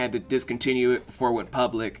rashes and they had to discontinue it before it went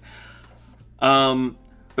public.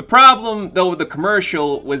 The problem, though, with the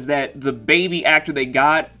commercial was that the baby actor they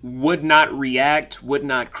got would not react, would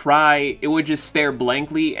not cry. It would just stare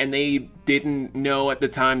blankly, and they didn't know at the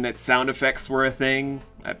time that sound effects were a thing.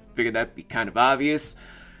 I figured that'd be kind of obvious.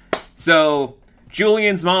 So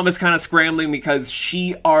Julian's mom is kind of scrambling because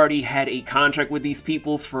she already had a contract with these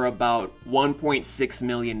people for about $1.6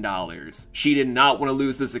 million. She did not want to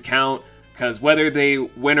lose this account because whether they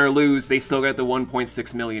win or lose, they still got the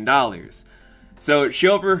 $1.6 million. So she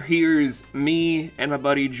overhears me and my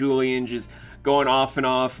buddy Julian just going off and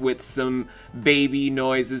off with some baby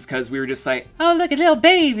noises because we were just like, oh, look, a little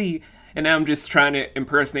baby. And I'm just trying to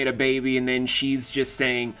impersonate a baby, and then she's just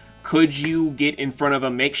saying, could you get in front of a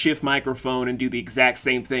makeshift microphone and do the exact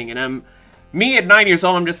same thing? And me at 9 years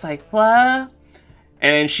old, I'm just like, what?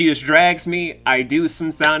 And she just drags me. I do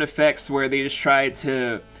some sound effects where they just try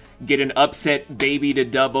to get an upset baby to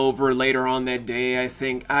dub over later on that day, I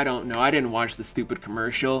think. I don't know. I didn't watch the stupid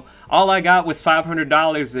commercial. All I got was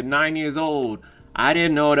 $500 at 9 years old. I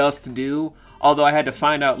didn't know what else to do. Although I had to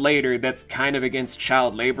find out later that's kind of against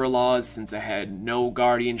child labor laws since I had no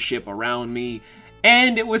guardianship around me.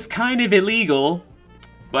 And it was kind of illegal.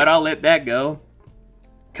 But I'll let that go.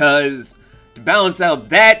 Because to balance out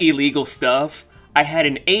that illegal stuff, I had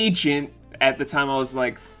an agent at the time I was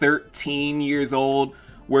like 13 years old,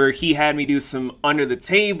 where he had me do some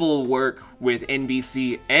under-the-table work with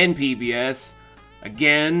NBC and PBS.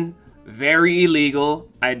 Again, very illegal.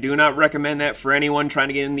 I do not recommend that for anyone trying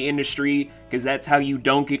to get in the industry, because that's how you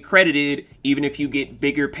don't get credited, even if you get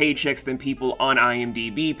bigger paychecks than people on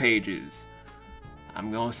IMDb pages. I'm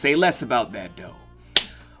gonna say less about that, though.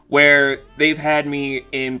 Where they've had me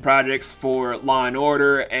in projects for Law &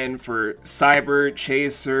 Order and for Cyber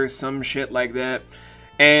Chaser, some shit like that.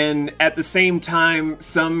 And at the same time,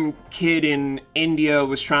 some kid in India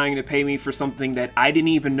was trying to pay me for something that I didn't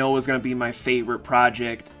even know was going to be my favorite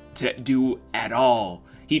project to do at all.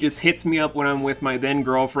 He just hits me up when I'm with my then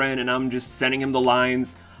girlfriend, and I'm just sending him the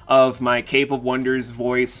lines of my Cave of Wonders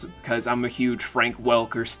voice, because I'm a huge Frank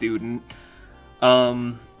Welker student.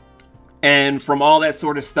 And from all that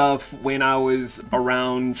sort of stuff, when I was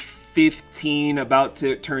around 15, about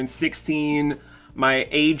to turn 16, my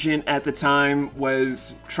agent at the time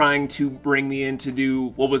was trying to bring me in to do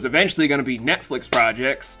what was eventually going to be Netflix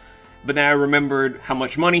projects, but then I remembered how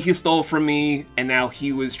much money he stole from me, and now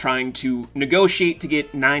he was trying to negotiate to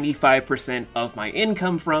get 95% of my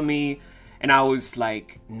income from me, and I was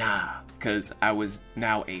like, nah, because I was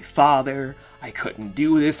now a father, I couldn't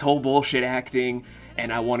do this whole bullshit acting,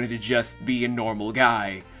 and I wanted to just be a normal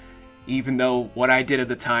guy, even though what I did at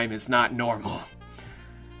the time is not normal.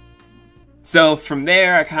 So from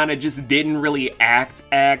there, I kind of just didn't really act.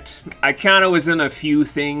 I kind of was in a few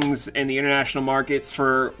things in the international markets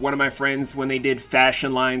for one of my friends when they did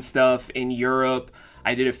fashion line stuff in Europe.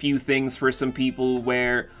 I did a few things for some people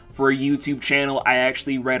where, for a YouTube channel, I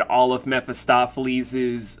actually read all of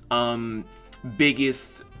Mephistopheles'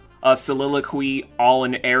 biggest soliloquy, all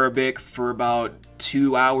in Arabic, for about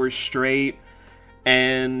 2 hours straight.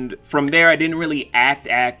 And from there, I didn't really act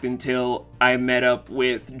until I met up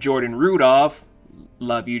with Jordan Rudolph,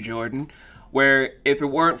 love you, Jordan, where if it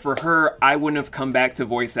weren't for her, I wouldn't have come back to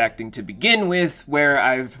voice acting to begin with, where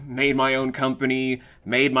I've made my own company,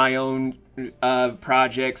 made my own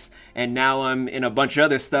projects, and now I'm in a bunch of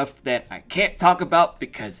other stuff that I can't talk about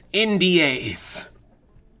because NDAs.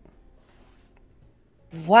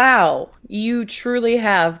 Wow, you truly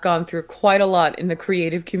have gone through quite a lot in the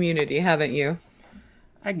creative community, haven't you?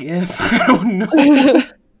 I guess. I don't know.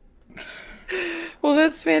 Well,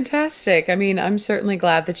 that's fantastic. I mean, I'm certainly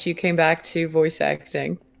glad that you came back to voice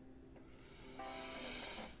acting.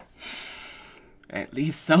 At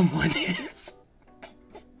least someone is.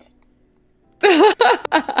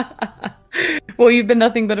 Well, you've been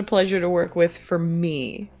nothing but a pleasure to work with for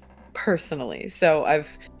me, personally. So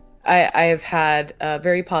I have had a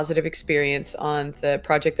very positive experience on the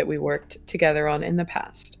project that we worked together on in the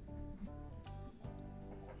past.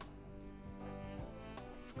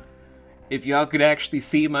 If y'all could actually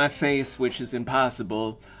see my face, which is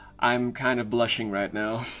impossible, I'm kind of blushing right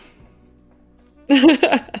now.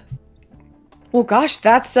 Well, gosh,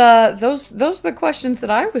 that's those are the questions that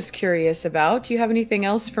I was curious about. Do you have anything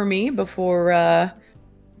else for me before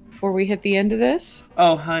we hit the end of this?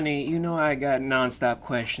 Oh, honey, you know I got nonstop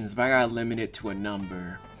questions, but I gotta limit it to a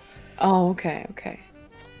number. Oh, okay, okay.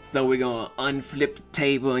 So we're gonna unflip the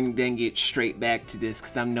table and then get straight back to this,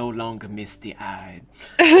 because I'm no longer misty-eyed.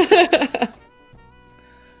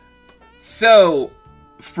 So,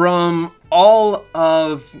 from all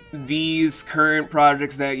of these current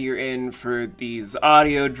projects that you're in for these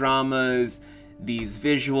audio dramas, these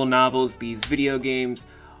visual novels, these video games,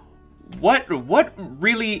 what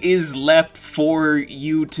really is left for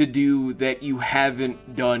you to do that you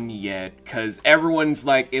haven't done yet? Because everyone's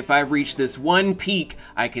like, if I reach this one peak,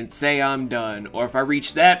 I can say I'm done. Or if I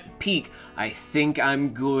reach that peak, I think I'm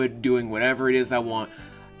good doing whatever it is I want.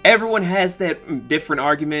 Everyone has that different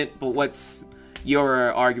argument, but what's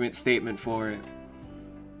your argument statement for it?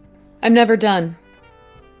 I'm never done.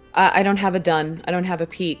 I don't have a done. I don't have a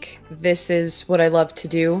peak. This is what I love to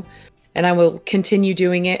do, and I will continue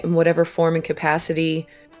doing it in whatever form and capacity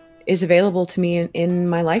is available to me in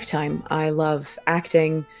my lifetime. I love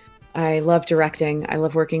acting. I love directing. I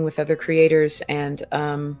love working with other creators, and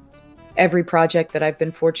every project that I've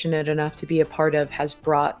been fortunate enough to be a part of has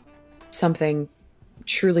brought something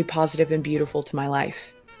truly positive and beautiful to my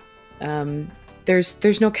life.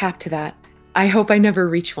 There's no cap to that. I hope I never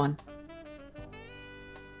reach one.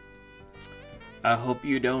 I hope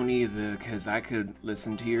you don't either, because I could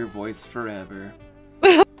listen to your voice forever.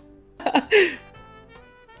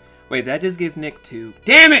 Wait, that just gave Nick 2.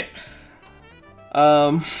 Damn it!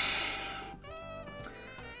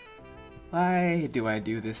 Why do I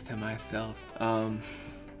do this to myself?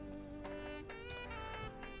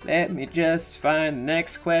 Let me just find the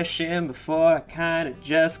next question before I kind of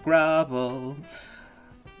just grovel.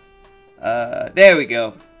 There we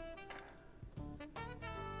go.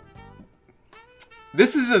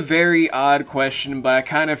 This is a very odd question, but I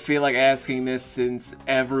kind of feel like asking this since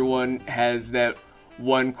everyone has that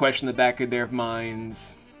one question in the back of their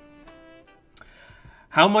minds.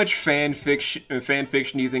 How much fan fiction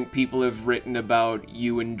do you think people have written about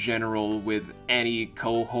you in general with any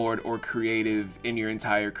cohort or creative in your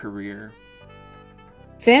entire career?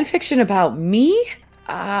 Fan fiction about me?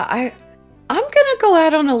 I'm gonna go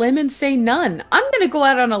out on a limb and say none. I'm gonna go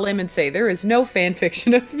out on a limb and say there is no fan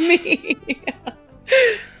fiction of me.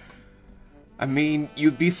 I mean,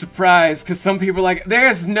 you'd be surprised, because some people are like,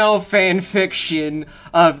 there's no fan fiction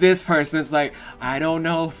of this person. It's like, I don't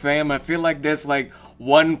know, fam. I feel like there's like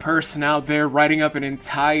one person out there writing up an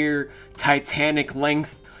entire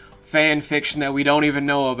Titanic-length fan fiction that we don't even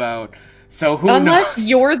know about. So who Unless knows?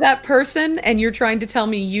 you're that person and you're trying to tell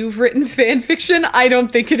me you've written fan fiction, I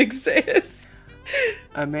don't think it exists.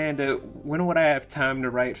 Amanda, when would I have time to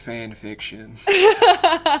write fan fiction?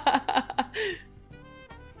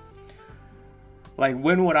 Like,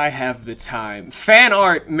 when would I have the time? Fan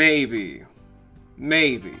art, maybe.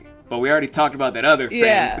 Maybe. But we already talked about that other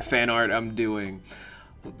fan art I'm doing.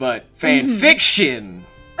 But fan fiction!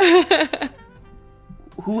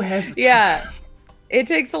 Who has the time? Yeah. It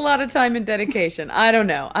takes a lot of time and dedication. I don't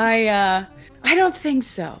know. I don't think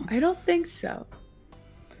so. I don't think so.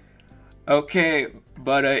 Okay,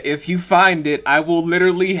 but if you find it, I will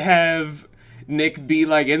literally have Nick be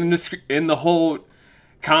like in the whole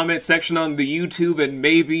comment section on the YouTube, and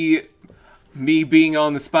maybe me being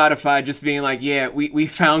on the Spotify just being like, yeah, we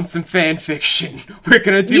found some fan fiction. We're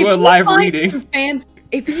gonna do a live reading.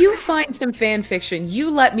 If you find some fan fiction,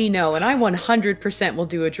 you let me know, and I 100% will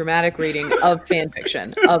do a dramatic reading of fan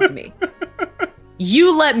fiction of me.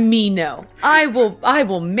 You let me know. I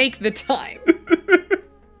will make the time.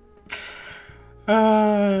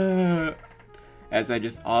 As I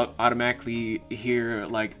just automatically hear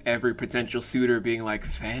like every potential suitor being like,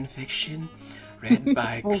 fan fiction read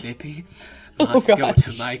by Clippy must go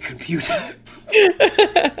to my computer.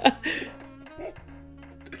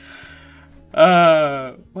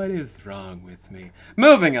 What is wrong with me?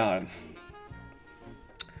 Moving on.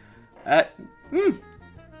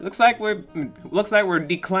 Looks like we're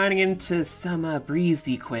declining into some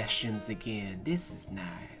breezy questions again. This is nice.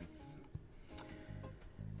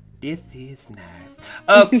 This is nice.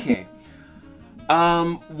 Okay.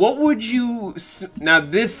 What would you... Now,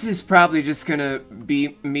 this is probably just gonna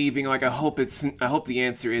be me being like, I hope the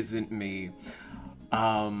answer isn't me.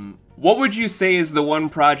 What would you say is the one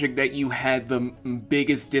project that you had the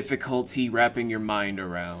biggest difficulty wrapping your mind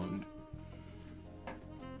around?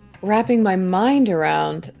 Wrapping my mind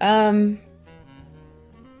around,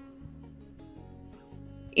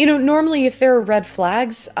 you know, normally if there are red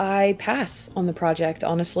flags, I pass on the project,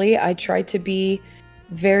 honestly. I try to be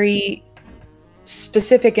very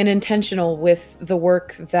specific and intentional with the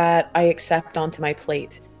work that I accept onto my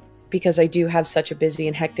plate, because I do have such a busy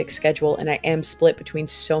and hectic schedule, and I am split between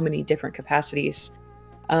so many different capacities.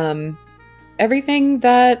 Everything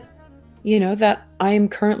that, you know, that I am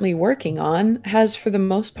currently working on has, for the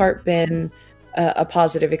most part, been a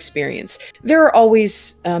positive experience. There are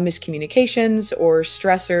always miscommunications or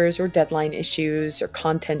stressors or deadline issues or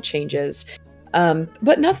content changes,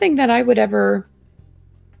 but nothing that I would ever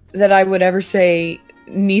say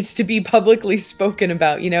needs to be publicly spoken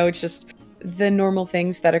about. You know, it's just the normal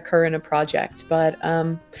things that occur in a project. But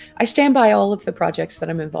I stand by all of the projects that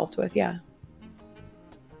I'm involved with. Yeah.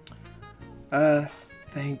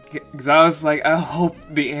 Thank you. Because I was like, I hope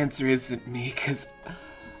the answer isn't me, because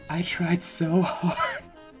I tried so hard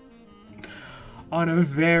on a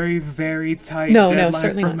very, very tight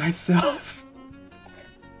deadline for myself.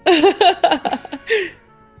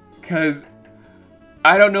 Because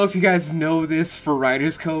I don't know if you guys know this for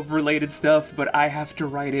Writers Cove related stuff, but I have to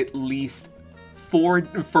write at least four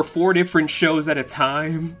different shows at a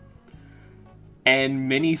time,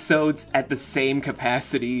 and minisodes at the same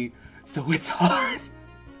capacity, so it's hard.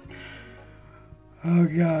 Oh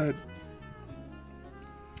god.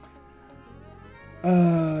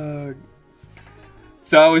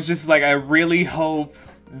 So I was just like, I really hope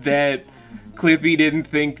that Clippy didn't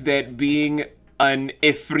think that being an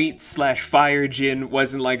Ifrit/Fire Djinn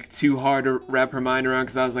wasn't like too hard to wrap her mind around,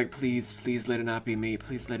 because I was like, please let it not be me.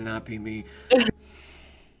 Please let it not be me.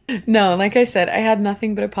 No, like I said, I had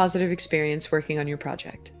nothing but a positive experience working on your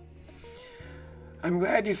project. I'm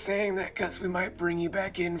glad you're saying that, because we might bring you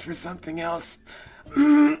back in for something else.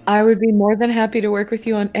 I would be more than happy to work with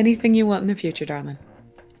you on anything you want in the future, darling.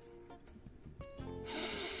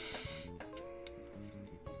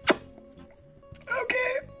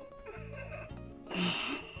 Okay.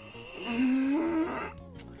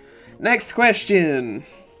 Next question.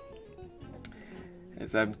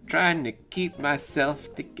 As I'm trying to keep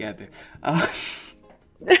myself together.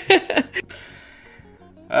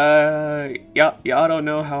 Y'all don't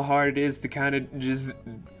know how hard it is to kind of just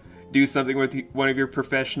do something with one of your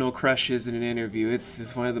professional crushes in an interview.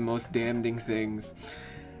 It's one of the most damning things.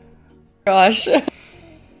 Gosh.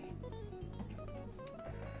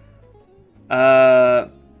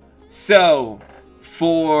 So,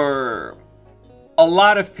 for a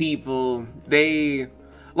lot of people, they,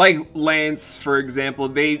 like Lance, for example,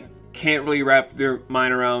 they can't really wrap their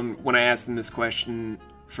mind around when I ask them this question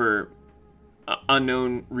for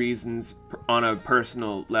unknown reasons on a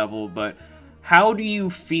personal level, but how do you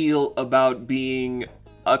feel about being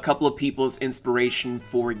a couple of people's inspiration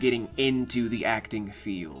for getting into the acting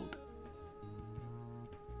field?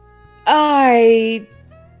 It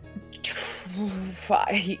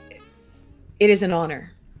is an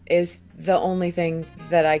honor, is the only thing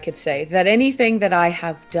that I could say. That anything that I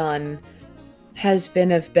have done has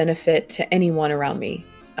been of benefit to anyone around me.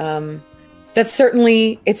 It's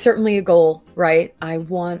certainly a goal, right? I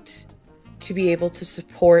want to be able to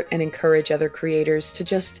support and encourage other creators to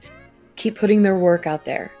just keep putting their work out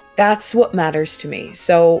there. That's what matters to me.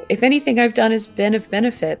 So if anything I've done has been of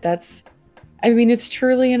benefit, it's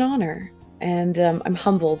truly an honor. And I'm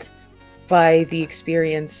humbled by the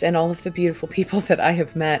experience and all of the beautiful people that I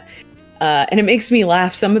have met. And it makes me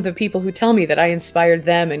laugh, some of the people who tell me that I inspired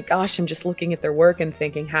them, and gosh, I'm just looking at their work and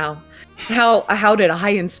thinking, how did I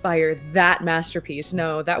inspire that masterpiece?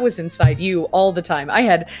 No, that was inside you all the time. I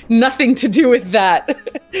had nothing to do with that.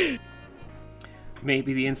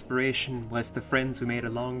 Maybe the inspiration was the friends we made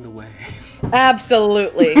along the way.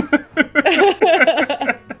 Absolutely.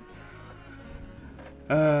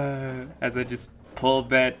 As I just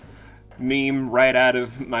pulled that meme right out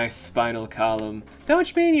of my spinal column. Don't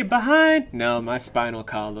you mean you're behind? No, my spinal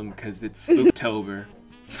column, because it's Spooktober.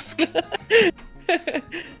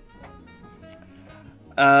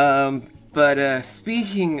 But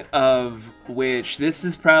speaking of which, this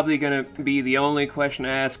is probably gonna be the only question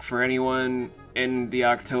I ask for anyone in the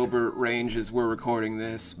October range as we're recording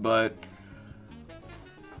this, but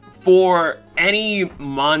for any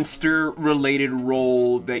monster-related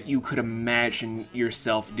role that you could imagine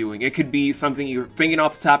yourself doing. It could be something you're thinking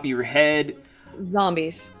off the top of your head.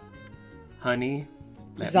 Zombies. Honey,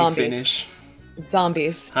 let Zombies. me finish.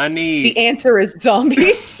 Zombies. Honey. The answer is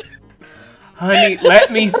zombies. Honey,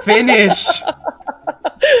 let me finish.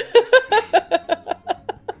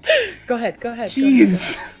 Go ahead.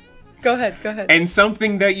 Jeez. Go ahead. And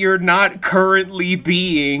something that you're not currently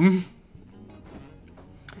being.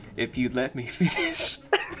 If you'd let me finish.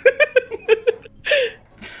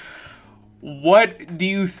 What do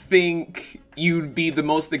you think you'd be the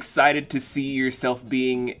most excited to see yourself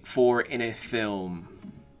being for in a film?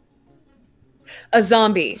 A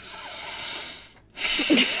zombie.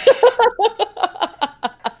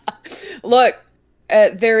 Look,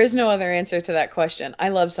 there is no other answer to that question. I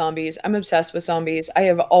love zombies. I'm obsessed with zombies. I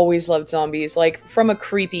have always loved zombies, like, from a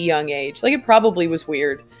creepy young age. Like, it probably was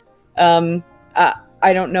weird. I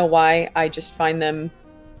don't know why. I just find them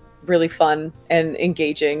really fun and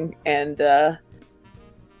engaging, and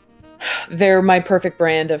they're my perfect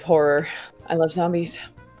brand of horror. I love zombies.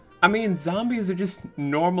 I mean, zombies are just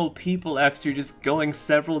normal people after just going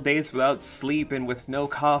several days without sleep and with no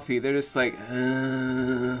coffee. They're just like,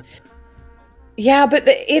 Yeah, but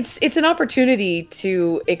it's an opportunity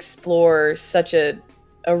to explore such a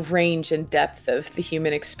range and depth of the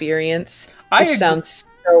human experience, which sounds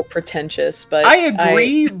so pretentious, but I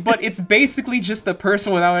agree, but it's basically just a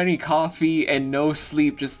person without any coffee and no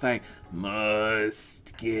sleep, just like,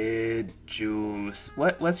 must get juice.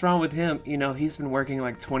 What's wrong with him? You know, he's been working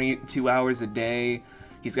like 22 hours a day.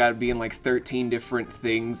 He's got to be in like 13 different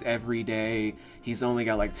things every day. He's only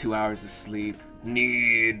got like 2 hours of sleep.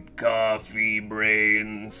 Need coffee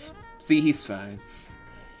brains. See, he's fine.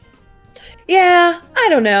 Yeah, I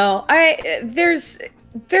don't know. There's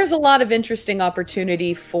a lot of interesting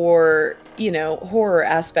opportunity for, you know, horror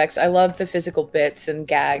aspects. I love the physical bits and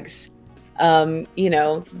gags. You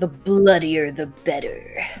know, the bloodier the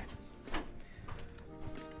better.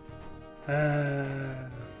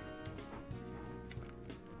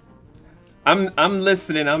 I'm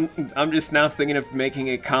listening. I'm just now thinking of making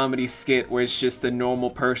a comedy skit where it's just a normal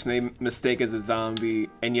person they mistake as a zombie,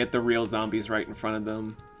 and yet the real zombie's right in front of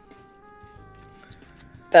them.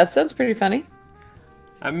 That sounds pretty funny.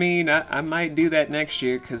 I mean, I might do that next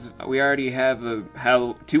year, because we already have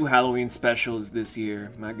two Halloween specials this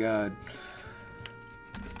year. My god.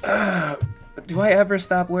 Do I ever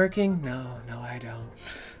stop working? No, I don't.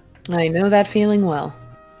 I know that feeling well.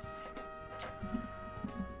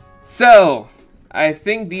 So, I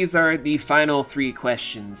think these are the final 3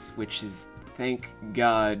 questions, which is, thank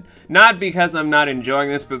God. Not because I'm not enjoying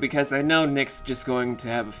this, but because I know Nick's just going to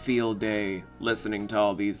have a field day listening to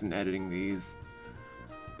all these and editing these.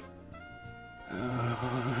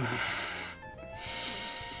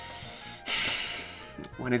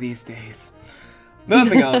 One of these days.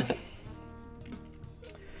 Moving on.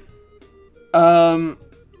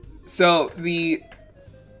 So the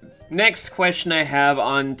next question I have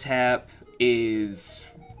on tap is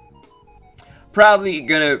probably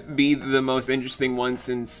gonna be the most interesting one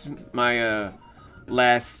since my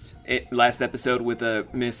last episode with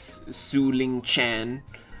Miss Su-Ling Chan.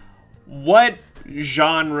 What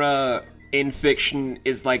genre in fiction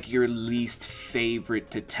is like your least favorite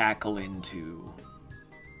to tackle into?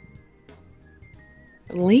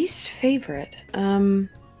 Least favorite? I'm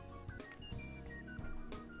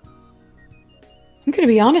gonna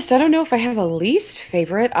be honest, I don't know if I have a least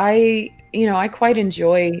favorite. I quite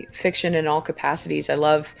enjoy fiction in all capacities.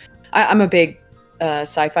 I'm a big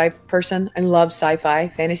sci-fi person. I love sci-fi.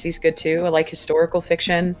 Fantasy's good too. I like historical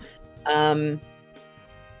fiction. I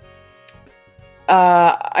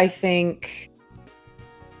think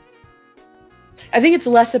it's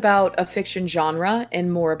less about a fiction genre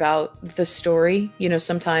and more about the story. You know,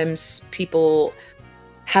 sometimes people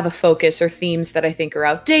have a focus or themes that I think are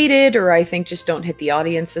outdated or I think just don't hit the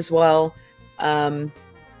audience as well. And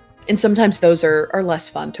sometimes those are less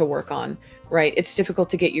fun to work on, right? It's difficult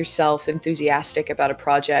to get yourself enthusiastic about a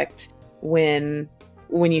project when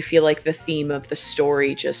you feel like the theme of the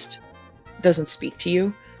story just doesn't speak to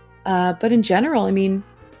you. But in general, I mean,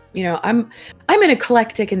 you know, I'm an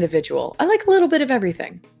eclectic individual. I like a little bit of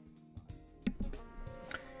everything.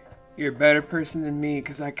 You're a better person than me,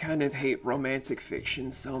 because I kind of hate romantic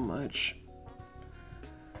fiction so much.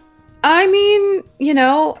 I mean, you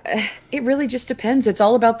know, it really just depends. It's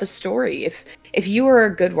all about the story. If you are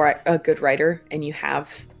a good writer and you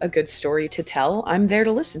have a good story to tell, I'm there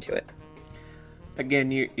to listen to it. Again,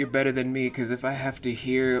 you're better than me, because if I have to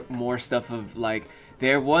hear more stuff of, like,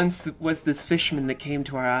 there once was this fisherman that came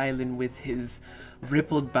to our island with his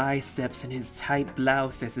rippled biceps and his tight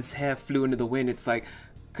blouse as his hair flew into the wind, it's like,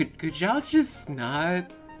 could y'all just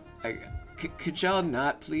not? Like, could y'all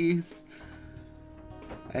not, please?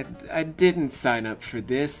 I didn't sign up for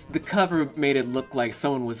this. The cover made it look like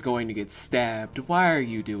someone was going to get stabbed. Why are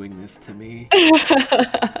you doing this to me?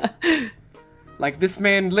 Like, this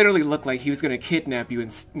man literally looked like he was going to kidnap you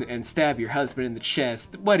and stab your husband in the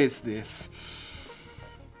chest. What is this?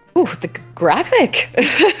 Ooh, the graphic.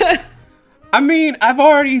 I mean, I've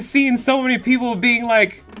already seen so many people being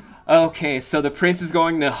like, okay, so the prince is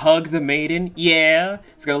going to hug the maiden? Yeah.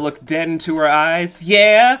 He's going to look dead into her eyes?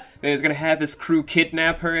 Yeah. Then he's going to have his crew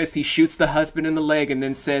kidnap her as he shoots the husband in the leg and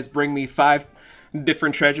then says, bring me 5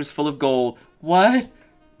 different treasures full of gold. What?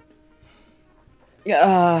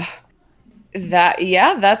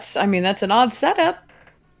 That's an odd setup.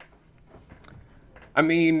 I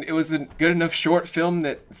mean, it was a good enough short film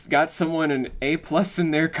that's got someone an A+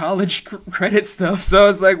 in their college credit stuff, so I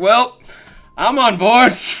was like, well, I'm on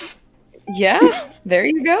board. Yeah, there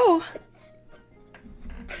you go.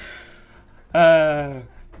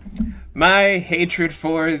 My hatred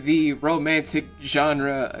for the romantic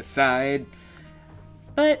genre aside,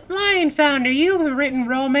 but Lion Founder, you have written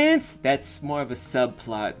romance? That's more of a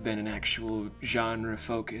subplot than an actual genre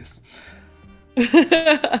focus.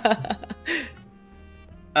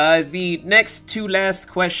 The next to last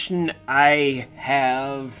question I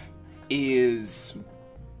have is...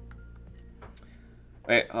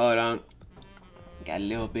 Wait, hold on. Got a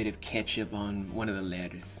little bit of ketchup on one of the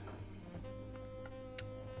letters.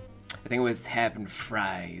 I think it was having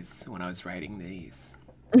fries when I was writing these.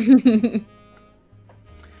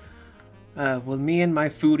 Will me and my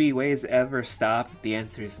foodie ways ever stop? The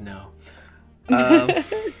answer is no.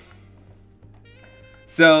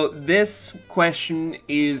 So this question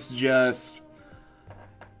is just...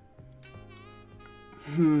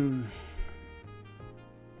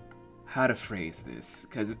 how to phrase this?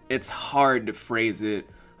 Because it's hard to phrase it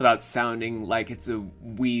without sounding like it's a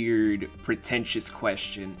weird, pretentious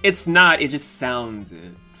question. It's not, it just sounds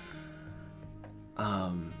it.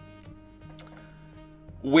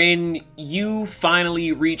 When you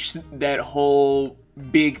finally reach that whole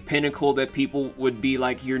big pinnacle that people would be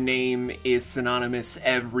like, your name is synonymous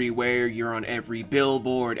everywhere, you're on every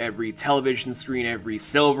billboard, every television screen, every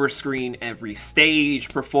silver screen, every stage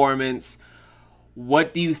performance,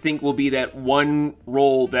 what do you think will be that one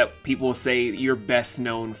role that people say you're best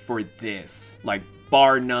known for this? Like,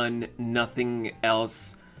 bar none, nothing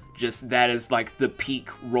else, just that is like the peak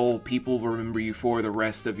role people remember you for the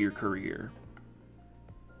rest of your career.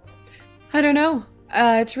 I don't know.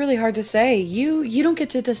 It's really hard to say. You don't get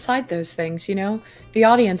to decide those things, you know? The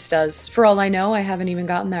audience does. For all I know, I haven't even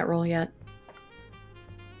gotten that role yet.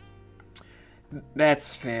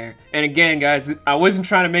 That's fair. And again, guys, I wasn't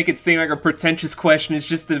trying to make it seem like a pretentious question. It's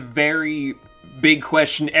just a very big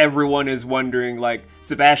question everyone is wondering. Like,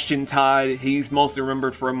 Sebastian Todd, he's mostly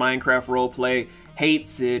remembered for a Minecraft roleplay,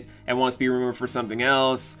 hates it, and wants to be remembered for something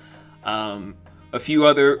else. A few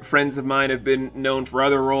other friends of mine have been known for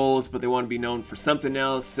other roles, but they want to be known for something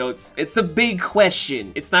else. So it's a big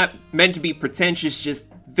question. It's not meant to be pretentious,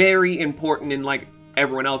 just very important in like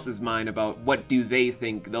everyone else's mind about what do they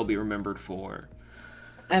think they'll be remembered for.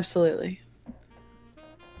 Absolutely.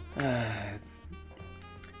 Ever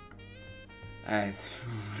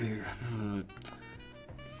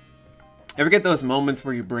get those moments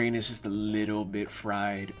where your brain is just a little bit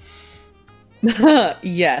fried?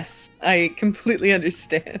 Yes, I completely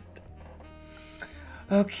understand.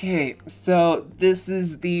 Okay, so this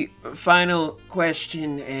is the final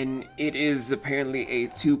question, and it is apparently a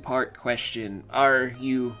 2-part question. Are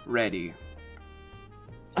you ready?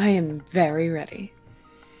 I am very ready.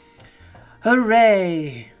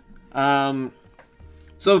 Hooray! So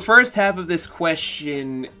the first half of this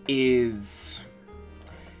question is...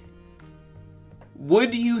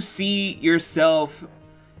 would you see yourself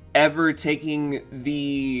ever taking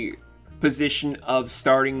the position of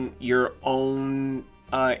starting your own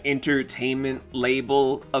entertainment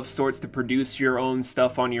label of sorts to produce your own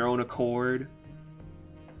stuff on your own accord?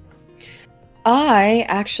 I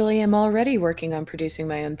actually am already working on producing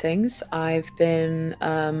my own things. I've been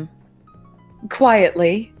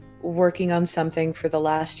quietly working on something for the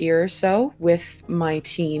last year or so with my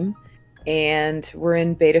team, and we're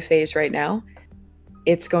in beta phase right now.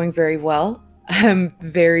 It's going very well. I'm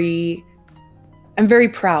very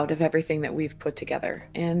proud of everything that we've put together,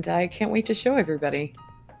 and I can't wait to show everybody.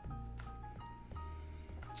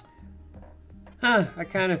 Huh, I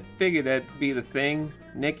kind of figured that'd be the thing.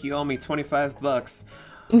 Nick, you owe me 25 bucks.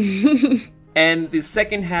 And the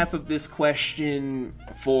second half of this question,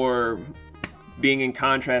 for being in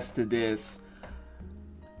contrast to this,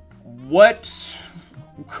 what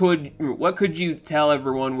could you tell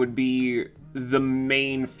everyone would be the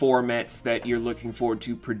main formats that you're looking forward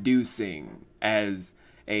to producing as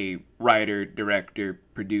a writer, director,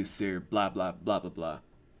 producer, blah, blah, blah, blah, blah?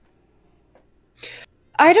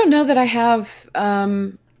 I don't know that I have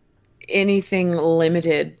anything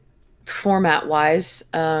limited format-wise.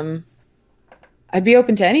 I'd be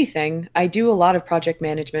open to anything. I do a lot of project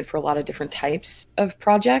management for a lot of different types of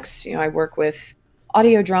projects. You know, I work with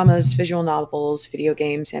audio dramas, visual novels, video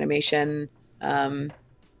games, animation.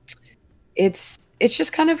 It's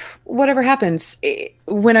just kind of whatever happens.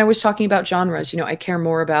 When I was talking about genres, you know, I care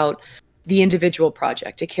more about the individual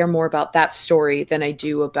project. I care more about that story than I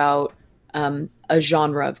do about a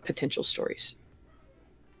genre of potential stories.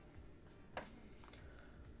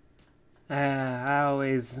 I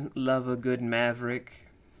always love a good Maverick.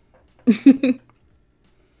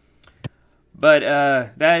 But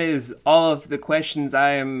that is all of the questions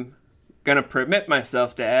I am gonna permit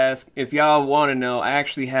myself to ask. If y'all want to know, I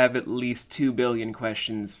actually have at least 2 billion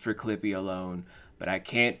questions for Clippy alone, but I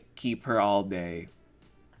can't keep her all day.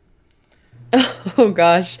 Oh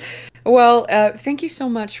gosh. Well, thank you so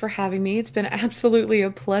much for having me. It's been absolutely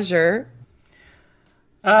a pleasure.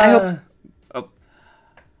 I hope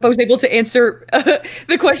I was able to answer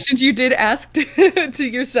the questions you did ask to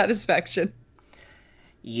your satisfaction.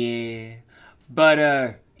 Yeah.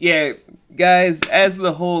 But, yeah, guys, as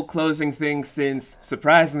the whole closing thing, since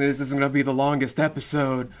surprisingly this isn't going to be the longest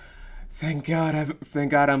episode, thank God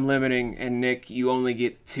I'm limiting, and Nick, you only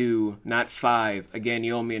get 2, not 5. Again,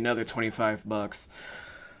 you owe me another $25.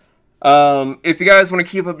 If you guys want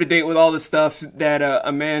to keep up to date with all the stuff that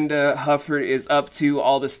Amanda Hufford is up to,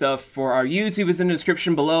 all the stuff for our YouTube is in the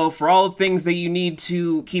description below, for all the things that you need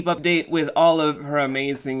to keep up to date with all of her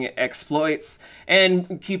amazing exploits,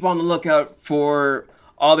 and keep on the lookout for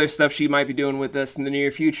other stuff she might be doing with us in the near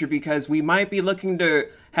future, because we might be looking to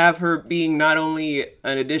have her being not only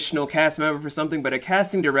an additional cast member for something, but a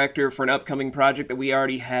casting director for an upcoming project that we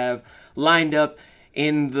already have lined up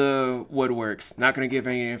in the woodworks. Not going to give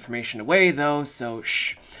any information away, though, so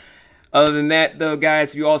shh. Other than that, though,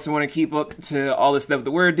 guys, if you also want to keep up to all the stuff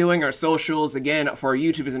that we're doing, our socials, again, for our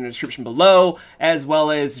YouTube is in the description below, as well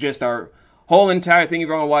as just our whole entire thing. If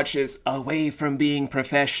you want to watch this away from being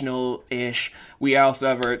professional-ish, we also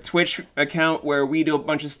have our Twitch account where we do a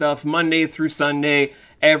bunch of stuff Monday through Sunday.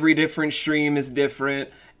 Every different stream is different,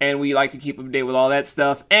 and we like to keep up to date with all that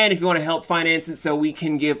stuff. And if you want to help finance it so we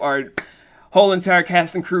can give our whole entire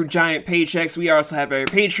cast and crew giant paychecks, we also have our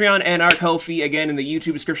Patreon and our Ko-fi, again, in the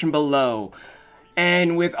YouTube description below.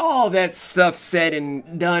 And with all that stuff said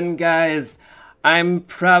and done, guys, I'm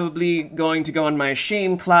probably going to go in my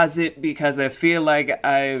shame closet because I feel like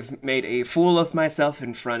I've made a fool of myself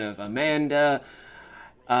in front of Amanda.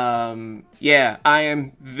 Yeah, I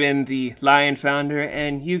am Vin, the Lion Founder,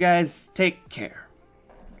 and you guys take care.